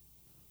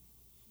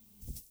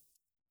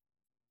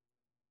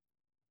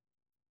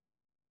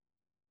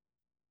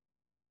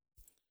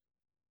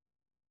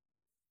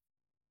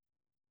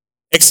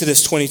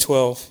 Exodus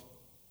 20:12.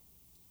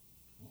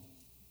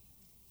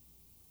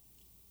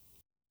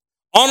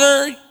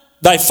 Honor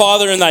thy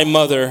father and thy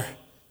mother,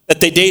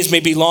 that thy days may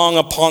be long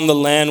upon the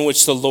land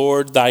which the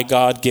Lord thy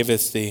God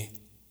giveth thee.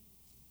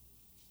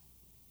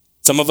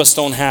 Some of us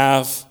don't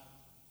have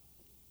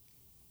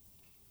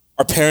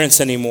our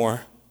parents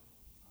anymore,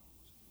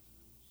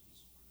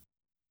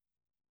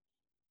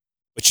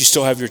 but you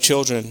still have your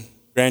children,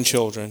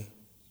 grandchildren.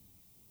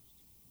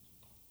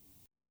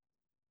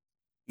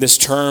 This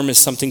term is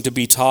something to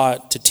be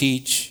taught, to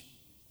teach,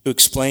 to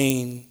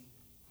explain.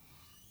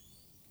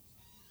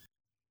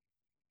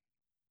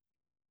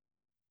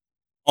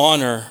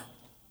 Honor.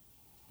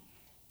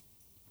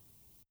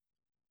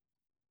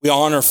 We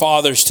honor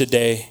fathers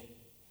today.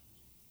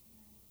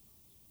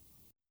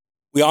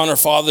 We honor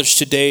fathers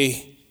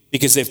today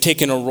because they've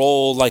taken a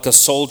role like a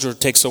soldier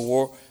takes a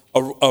role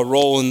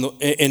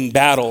in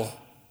battle.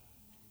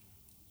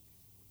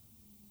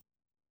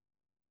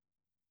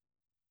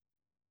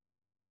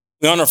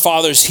 We honor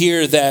fathers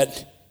here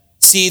that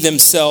see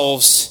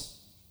themselves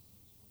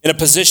in a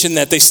position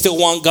that they still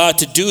want God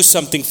to do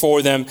something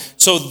for them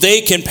so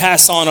they can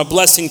pass on a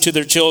blessing to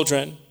their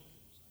children.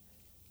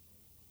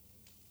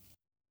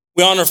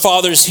 We honor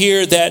fathers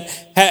here that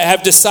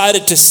have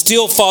decided to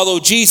still follow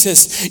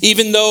Jesus,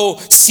 even though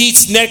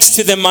seats next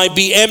to them might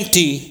be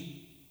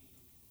empty.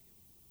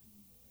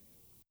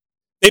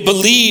 They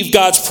believe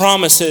God's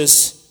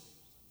promises.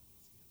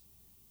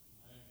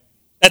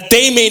 That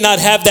they may not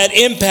have that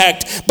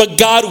impact, but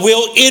God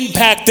will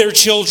impact their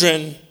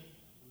children.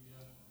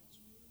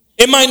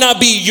 It might not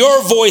be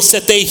your voice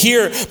that they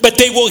hear, but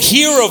they will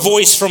hear a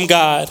voice from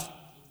God.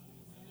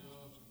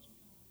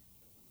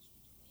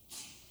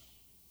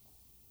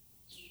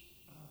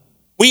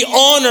 We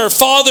honor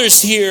fathers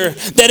here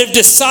that have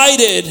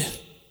decided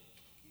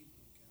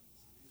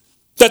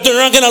that they're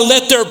not going to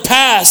let their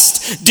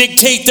past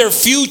dictate their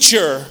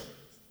future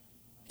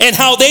and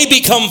how they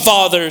become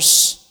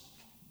fathers.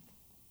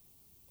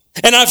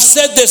 And I've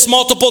said this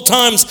multiple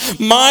times.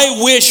 My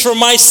wish for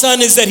my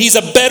son is that he's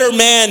a better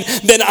man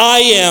than I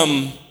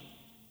am.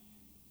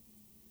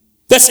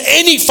 That's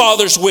any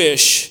father's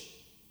wish.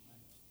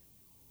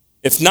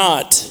 If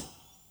not,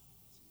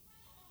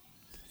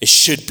 it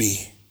should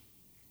be.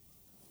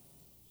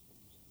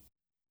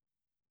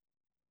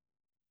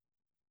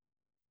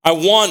 I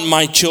want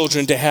my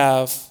children to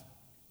have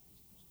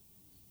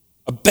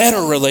a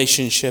better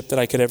relationship that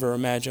I could ever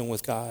imagine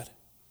with God.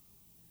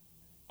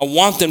 I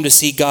want them to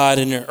see God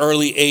in an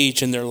early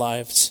age in their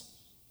lives.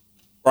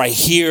 Where I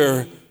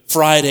hear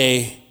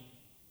Friday,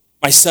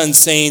 my son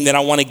saying that I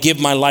want to give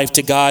my life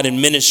to God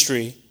in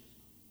ministry.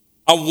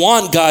 I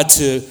want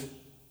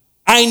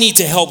I need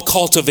to help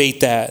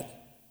cultivate that.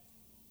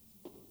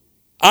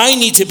 I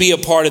need to be a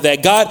part of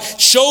that. God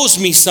shows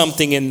me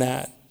something in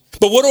that.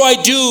 But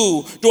what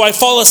do? Do I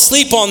fall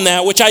asleep on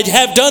that, which I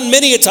have done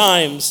many a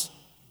times?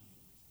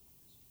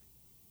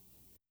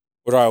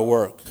 Or do I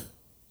work?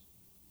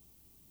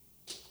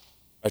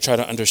 I try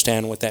to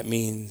understand what that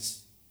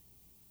means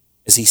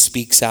as he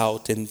speaks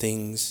out in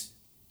things.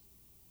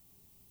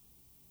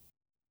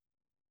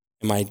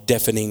 Am I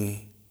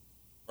deafening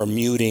or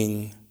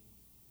muting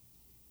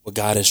what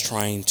God is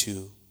trying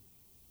to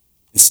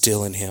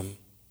instill in him?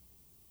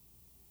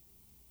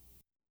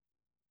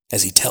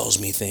 As he tells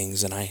me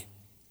things and he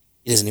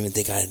doesn't even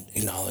think I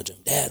acknowledge him.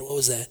 Dad, what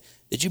was that?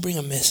 Did you bring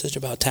a message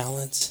about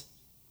talents?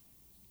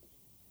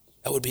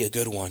 That would be a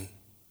good one.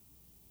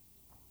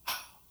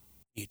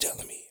 What are you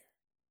telling me?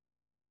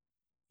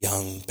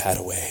 Young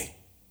Padaway.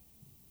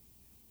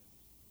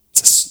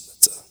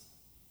 That's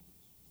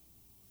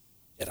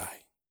a Jedi.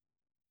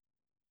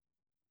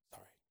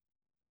 Sorry.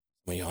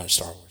 When you're on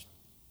Star Wars.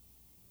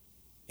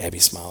 Gabby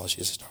smiles,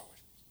 she's a Star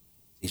Wars.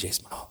 DJ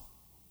smile.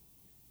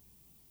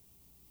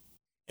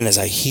 And as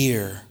I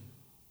hear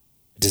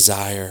a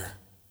desire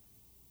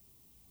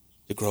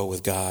to grow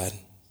with God,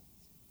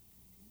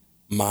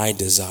 my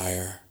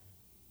desire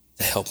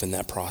to help in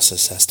that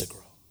process has to grow.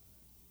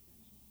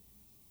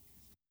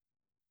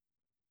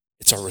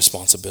 It's our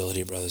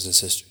responsibility, brothers and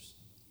sisters.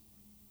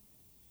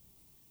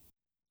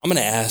 I'm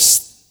going to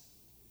ask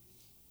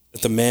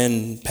that the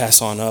men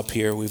pass on up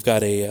here. We've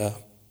got you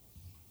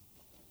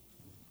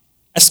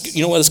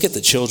know what, let's get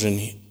the children,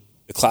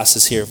 the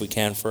classes here if we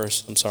can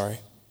first. I'm sorry.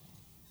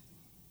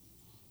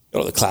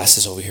 Go to the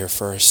classes over here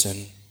first.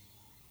 And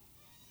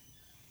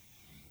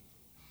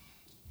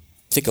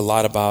think a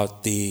lot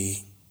about the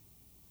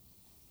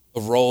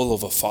role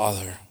of a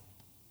father.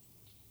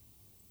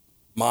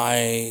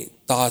 My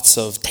thoughts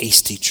of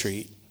Tasty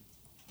Treat.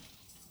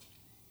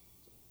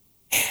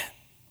 Man.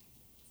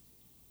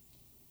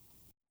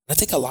 I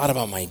think a lot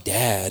about my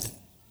dad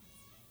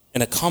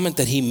and a comment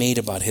that he made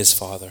about his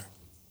father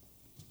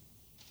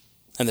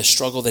and the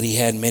struggle that he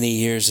had many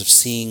years of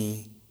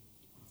seeing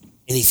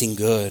anything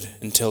good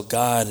until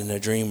God in a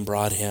dream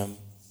brought him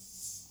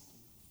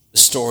the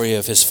story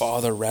of his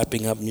father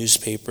wrapping up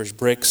newspapers,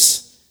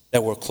 bricks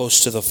that were close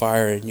to the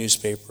fire in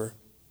newspaper,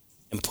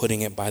 and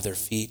putting it by their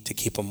feet to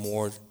keep them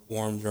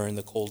warm during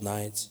the cold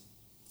nights.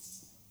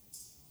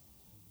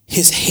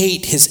 His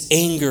hate, his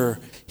anger,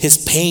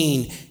 his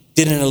pain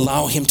didn't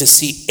allow him to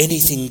see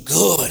anything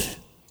good.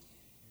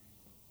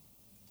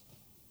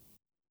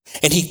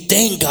 And he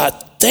thanked God,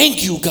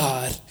 thank you,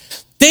 God.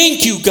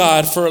 Thank you,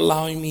 God, for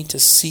allowing me to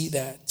see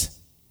that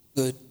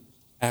good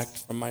act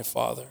from my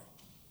father.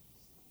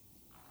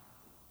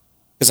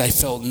 Because I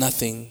felt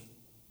nothing.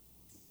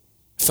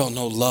 I felt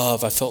no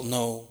love. I felt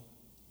no.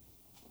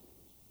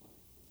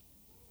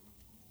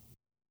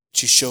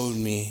 But you showed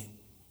me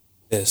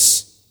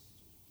this.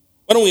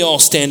 Why don't we all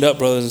stand up,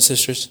 brothers and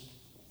sisters?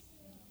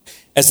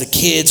 As the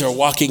kids are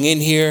walking in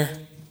here,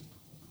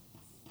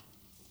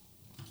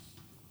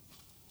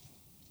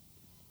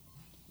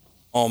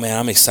 oh man,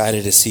 I'm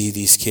excited to see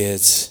these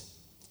kids.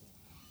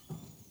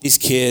 These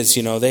kids,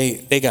 you know,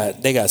 they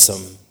got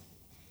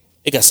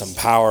some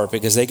power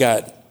because they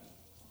got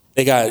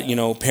you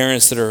know,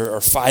 parents that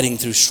are fighting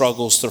through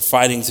struggles, they're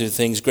fighting through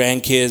things.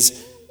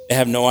 Grandkids, they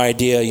have no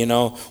idea, you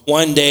know.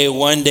 One day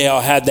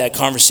I'll have that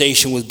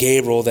conversation with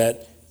Gabriel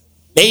that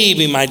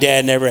maybe my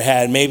dad never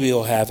had. Maybe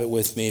he'll have it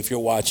with me. If you're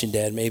watching,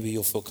 Dad, maybe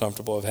you'll feel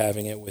comfortable of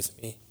having it with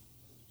me.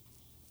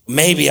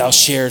 Maybe I'll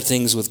share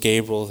things with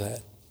Gabriel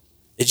that,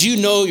 did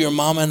you know your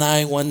mom and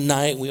I one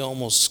night, we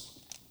almost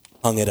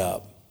hung it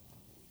up.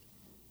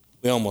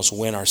 We almost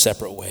went our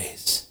separate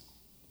ways.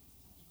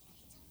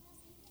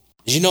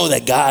 Did you know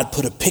that God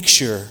put a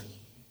picture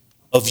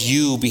of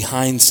you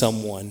behind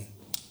someone,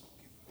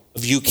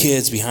 of you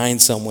kids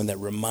behind someone that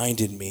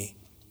reminded me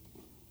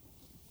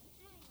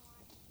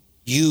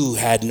you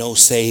had no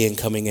say in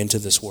coming into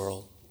this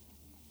world.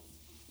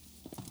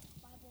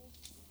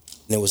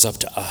 And it was up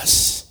to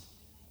us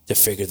to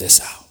figure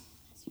this out.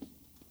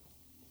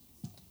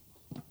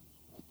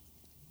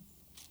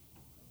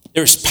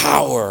 There's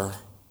power.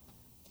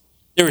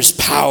 There is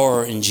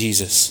power in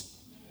Jesus.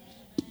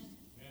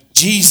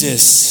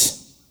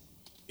 Jesus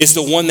is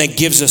the one that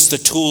gives us the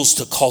tools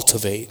to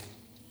cultivate.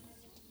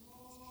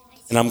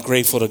 And I'm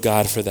grateful to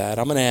God for that.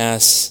 I'm going to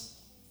ask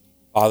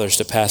fathers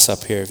to pass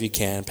up here if you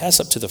can. Pass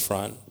up to the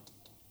front.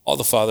 All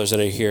the fathers that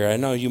are here. I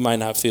know you might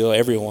not feel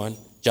everyone.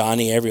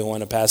 Johnny, everyone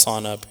to pass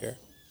on up here.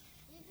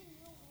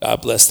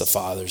 God bless the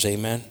fathers.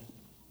 Amen.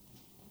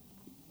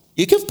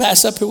 You can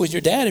pass up here with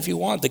your dad if you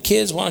want. The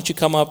kids, why don't you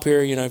come up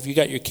here? You know, if you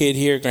got your kid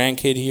here,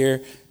 grandkid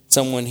here,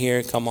 someone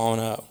here, come on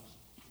up.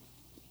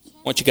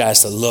 I want you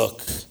guys to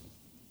look.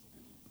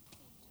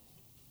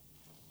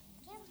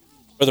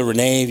 Brother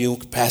Renee, if you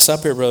pass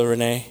up here, Brother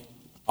Renee.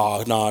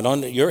 Oh, no,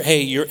 don't.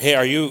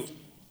 Are you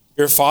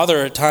your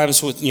father at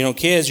times with, you know,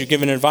 kids, you're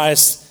giving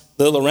advice.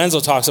 Little Lorenzo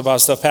talks about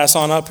stuff. Pass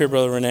on up here,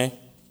 Brother Renee.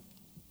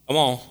 Come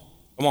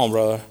on,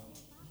 brother.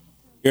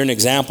 You're an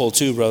example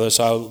too, brother,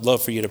 so I would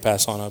love for you to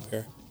pass on up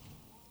here.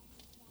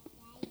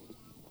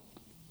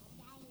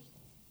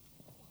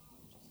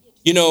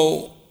 You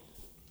know,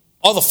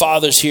 all the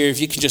fathers here, if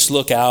you can just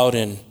look out,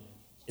 and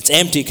it's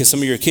empty because some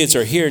of your kids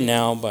are here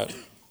now, but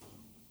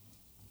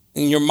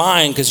in your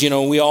mind, because, you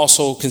know, we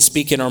also can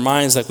speak in our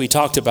minds like we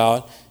talked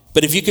about,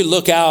 But if you could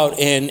look out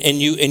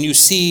and you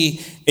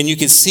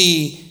can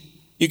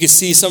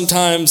see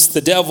sometimes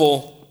the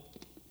devil.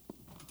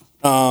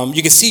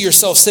 You can see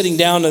yourself sitting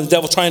down and the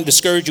devil trying to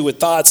discourage you with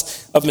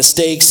thoughts of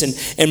mistakes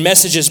and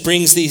messages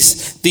brings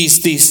these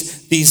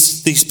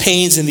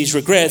pains and these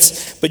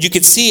regrets. But you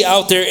can see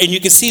out there and you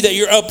can see that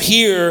you're up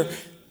here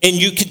and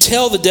you can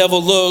tell the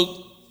devil,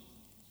 look,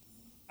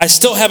 I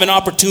still have an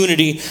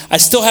opportunity. I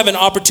still have an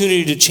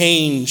opportunity to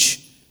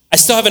change. I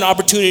still have an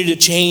opportunity to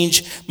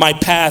change my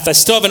path. I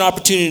still have an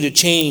opportunity to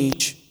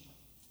change.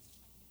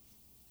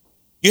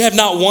 You have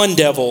not one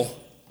devil.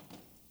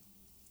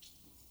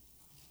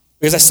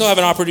 Because I still have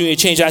an opportunity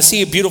to change. I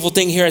see a beautiful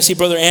thing here. I see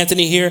Brother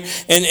Anthony here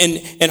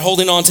and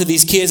holding on to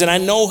these kids. And I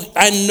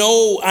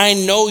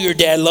know your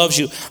dad loves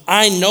you.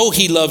 I know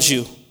he loves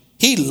you.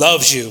 He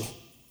loves you.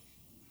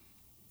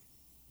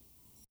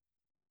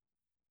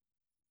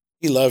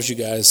 He loves you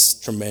guys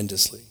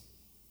tremendously.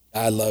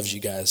 God loves you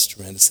guys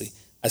tremendously.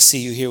 I see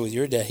you here with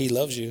your dad. He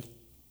loves you.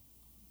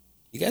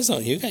 You guys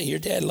don't. Your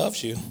dad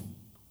loves you.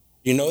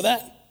 You know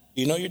that?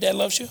 You know your dad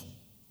loves you?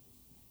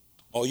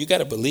 Oh, you got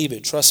to believe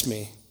it. Trust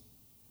me.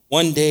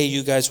 One day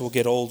you guys will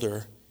get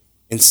older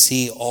and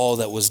see all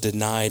that was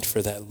denied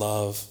for that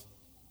love.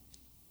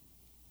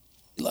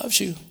 He loves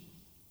you.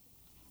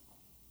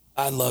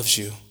 God loves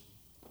you.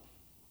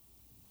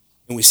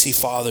 And we see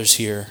fathers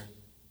here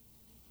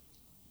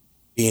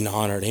being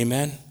honored.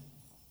 Amen?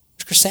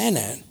 Where's Chrisanne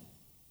at?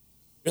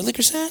 Really,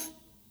 Chrisanne?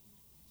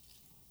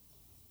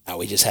 Now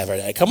we just have our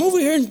dad. Come over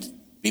here and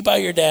be by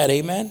your dad.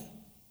 Amen?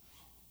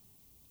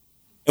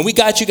 And we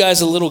got you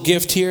guys a little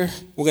gift here.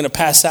 We're going to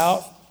pass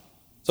out.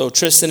 So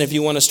Tristan, if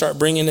you want to start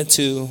bringing it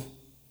to,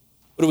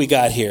 what do we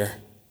got here?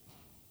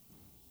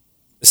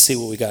 Let's see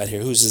what we got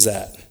here. Whose is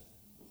that?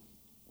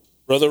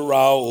 Brother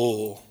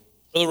Raul.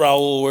 Brother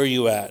Raul, where are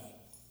you at?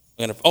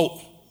 You got to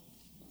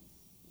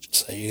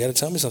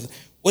tell me something.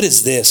 What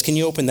is this? Can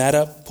you open that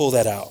up? Pull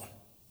that out.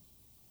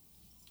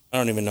 I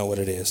don't even know what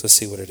it is. Let's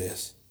see what it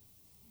is.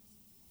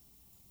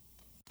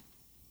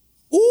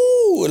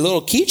 Ooh, a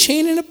little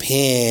keychain and a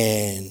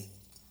pen.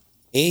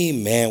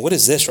 Amen. What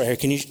is this right here?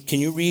 Can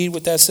you read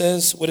what that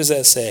says? What does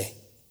that say?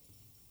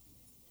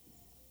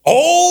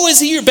 Oh, is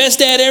he your best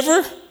dad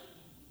ever?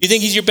 You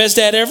think he's your best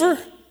dad ever?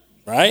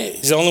 Right?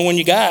 He's the only one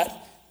you got.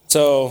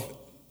 So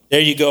there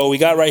you go. We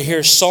got right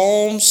here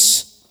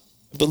Psalms.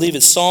 I believe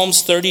it's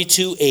Psalms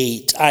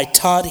 32:8. I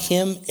taught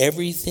him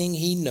everything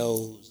he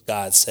knows,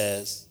 God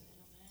says.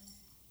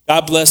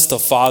 God bless the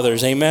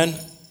fathers. Amen.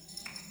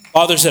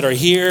 Fathers that are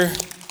here.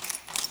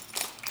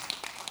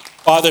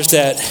 Fathers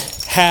that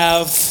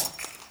have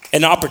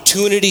an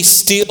opportunity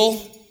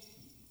still,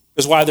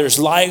 because while there's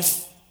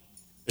life,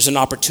 there's an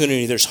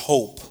opportunity, there's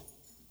hope.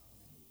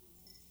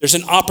 There's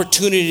an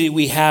opportunity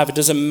we have. It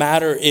doesn't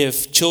matter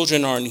if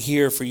children aren't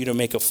here for you to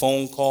make a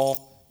phone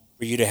call,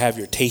 for you to have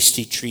your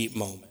tasty treat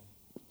moment.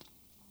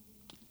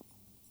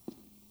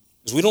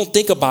 Because we don't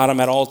think about them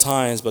at all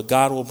times, but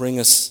God will bring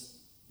us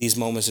these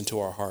moments into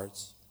our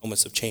hearts,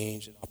 moments of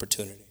change and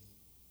opportunity.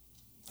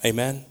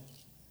 Amen.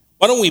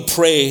 Why don't we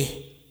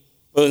pray,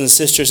 brothers and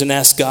sisters, and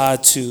ask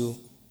God to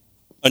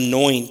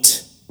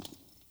anoint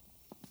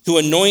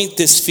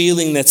this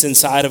feeling that's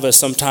inside of us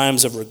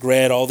sometimes of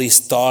regret, all these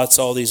thoughts,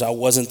 all these, I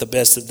wasn't the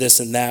best of this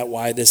and that,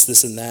 why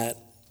this and that,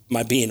 am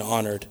I being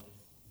honored?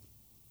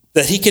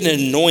 That he can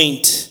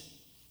anoint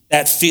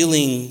that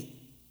feeling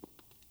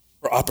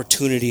for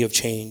opportunity of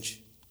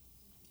change.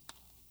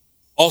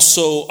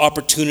 Also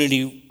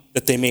opportunity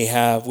that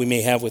we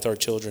may have with our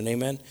children,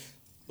 amen?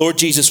 Lord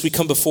Jesus, we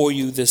come before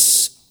you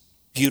this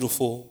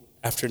beautiful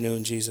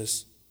afternoon,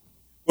 Jesus.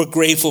 We're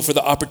grateful for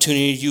the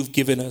opportunity you've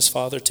given us,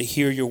 Father, to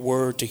hear your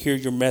word, to hear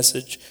your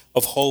message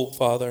of hope,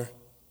 Father.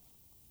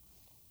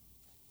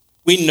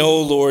 We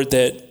know, Lord,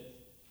 that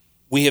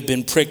we have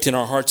been pricked and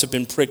our hearts have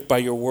been pricked by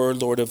your word,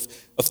 Lord, of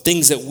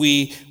things that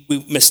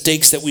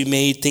mistakes that we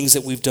made, things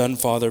that we've done,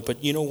 Father.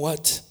 But you know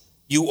what?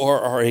 You are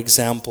our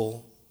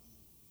example.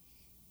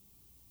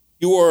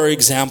 You are our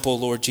example,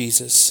 Lord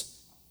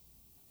Jesus.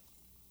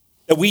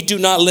 That we do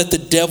not let the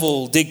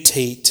devil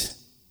dictate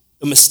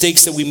the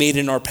mistakes that we made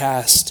in our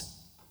past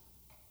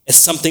as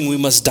something we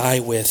must die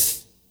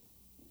with.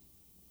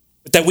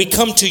 But that we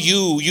come to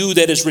you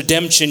that is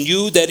redemption,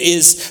 you that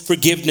is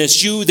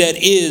forgiveness, you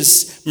that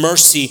is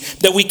mercy.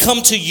 That we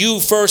come to you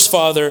first,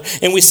 Father,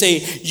 and we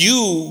say,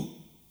 you,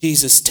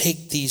 Jesus,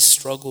 take these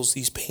struggles,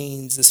 these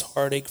pains, this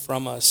heartache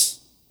from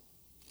us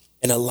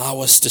and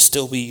allow us to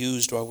still be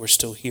used while we're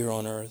still here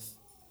on earth.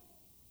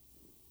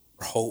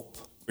 For hope,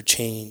 for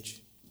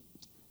change,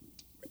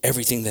 for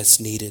everything that's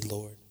needed,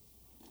 Lord.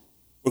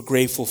 We're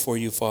grateful for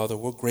you, Father.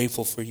 We're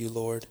grateful for you,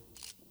 Lord.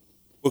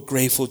 We're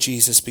grateful,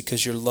 Jesus,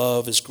 because your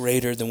love is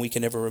greater than we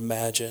can ever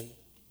imagine.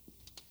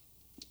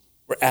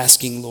 We're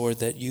asking, Lord,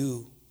 that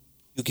you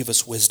give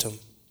us wisdom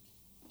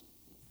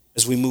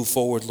as we move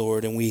forward,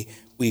 Lord, and we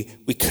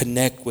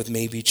connect with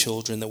maybe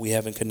children that we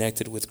haven't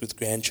connected with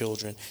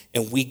grandchildren,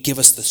 and we give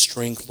us the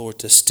strength, Lord,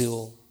 to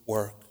still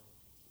work.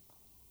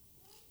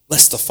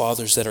 Bless the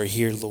fathers that are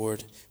here,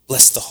 Lord.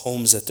 Bless the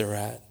homes that they're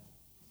at.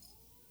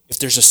 If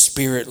there's a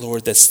spirit,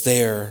 Lord, that's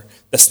there,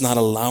 that's not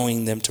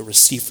allowing them to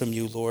receive from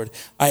you, Lord,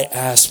 I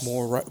ask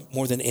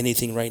more than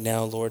anything right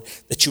now, Lord,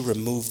 that you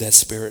remove that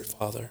spirit,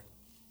 Father,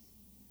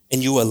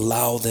 and you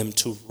allow them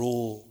to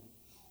rule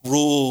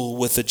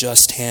with a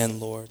just hand,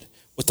 Lord,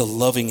 with a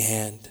loving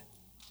hand.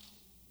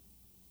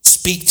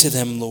 Speak to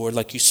them, Lord,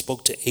 like you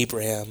spoke to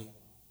Abraham.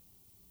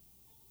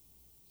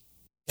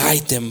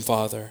 Guide them,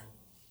 Father,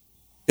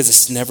 because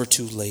it's never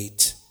too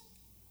late.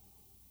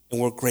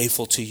 And we're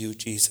grateful to you,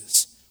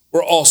 Jesus.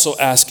 We're also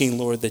asking,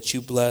 Lord, that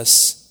you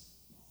bless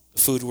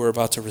the food we're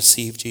about to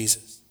receive,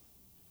 Jesus.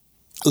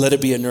 Let it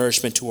be a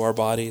nourishment to our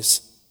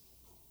bodies.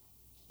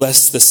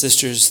 Bless the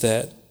sisters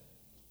that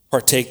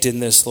partaked in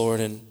this, Lord,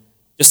 and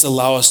just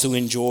allow us to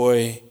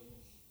enjoy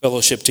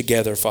fellowship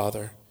together,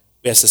 Father.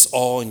 We ask this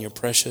all in your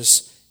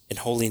precious and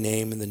holy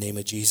name, in the name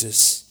of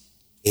Jesus.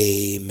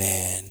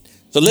 Amen.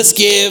 So let's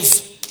give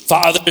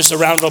fathers a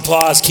round of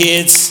applause,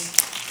 kids.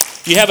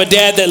 You have a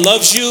dad that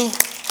loves you,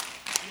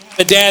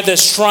 a dad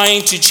that's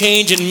trying to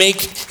change and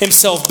make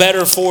himself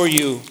better for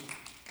you.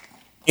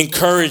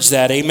 Encourage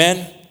that.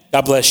 Amen.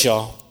 God bless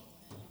y'all.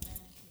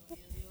 I'm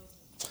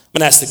going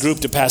to ask the group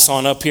to pass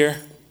on up here.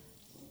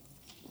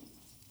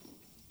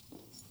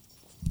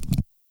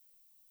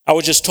 I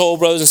was just told,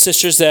 brothers and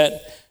sisters,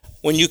 that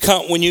when you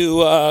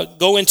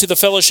go into the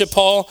fellowship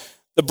hall,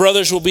 the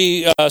brothers will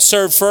be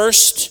served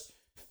first.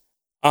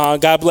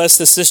 God bless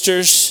the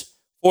sisters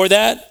for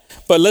that.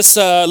 But let's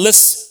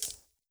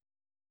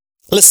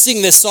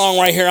sing this song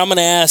right here. I'm going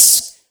to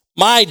ask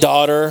my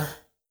daughter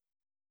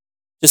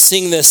to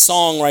sing this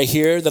song right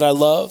here that I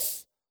love,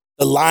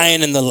 The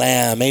Lion and the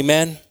Lamb.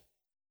 Amen.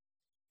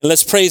 And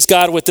let's praise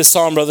God with this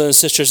song, brothers and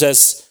sisters,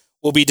 as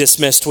we'll be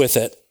dismissed with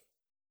it.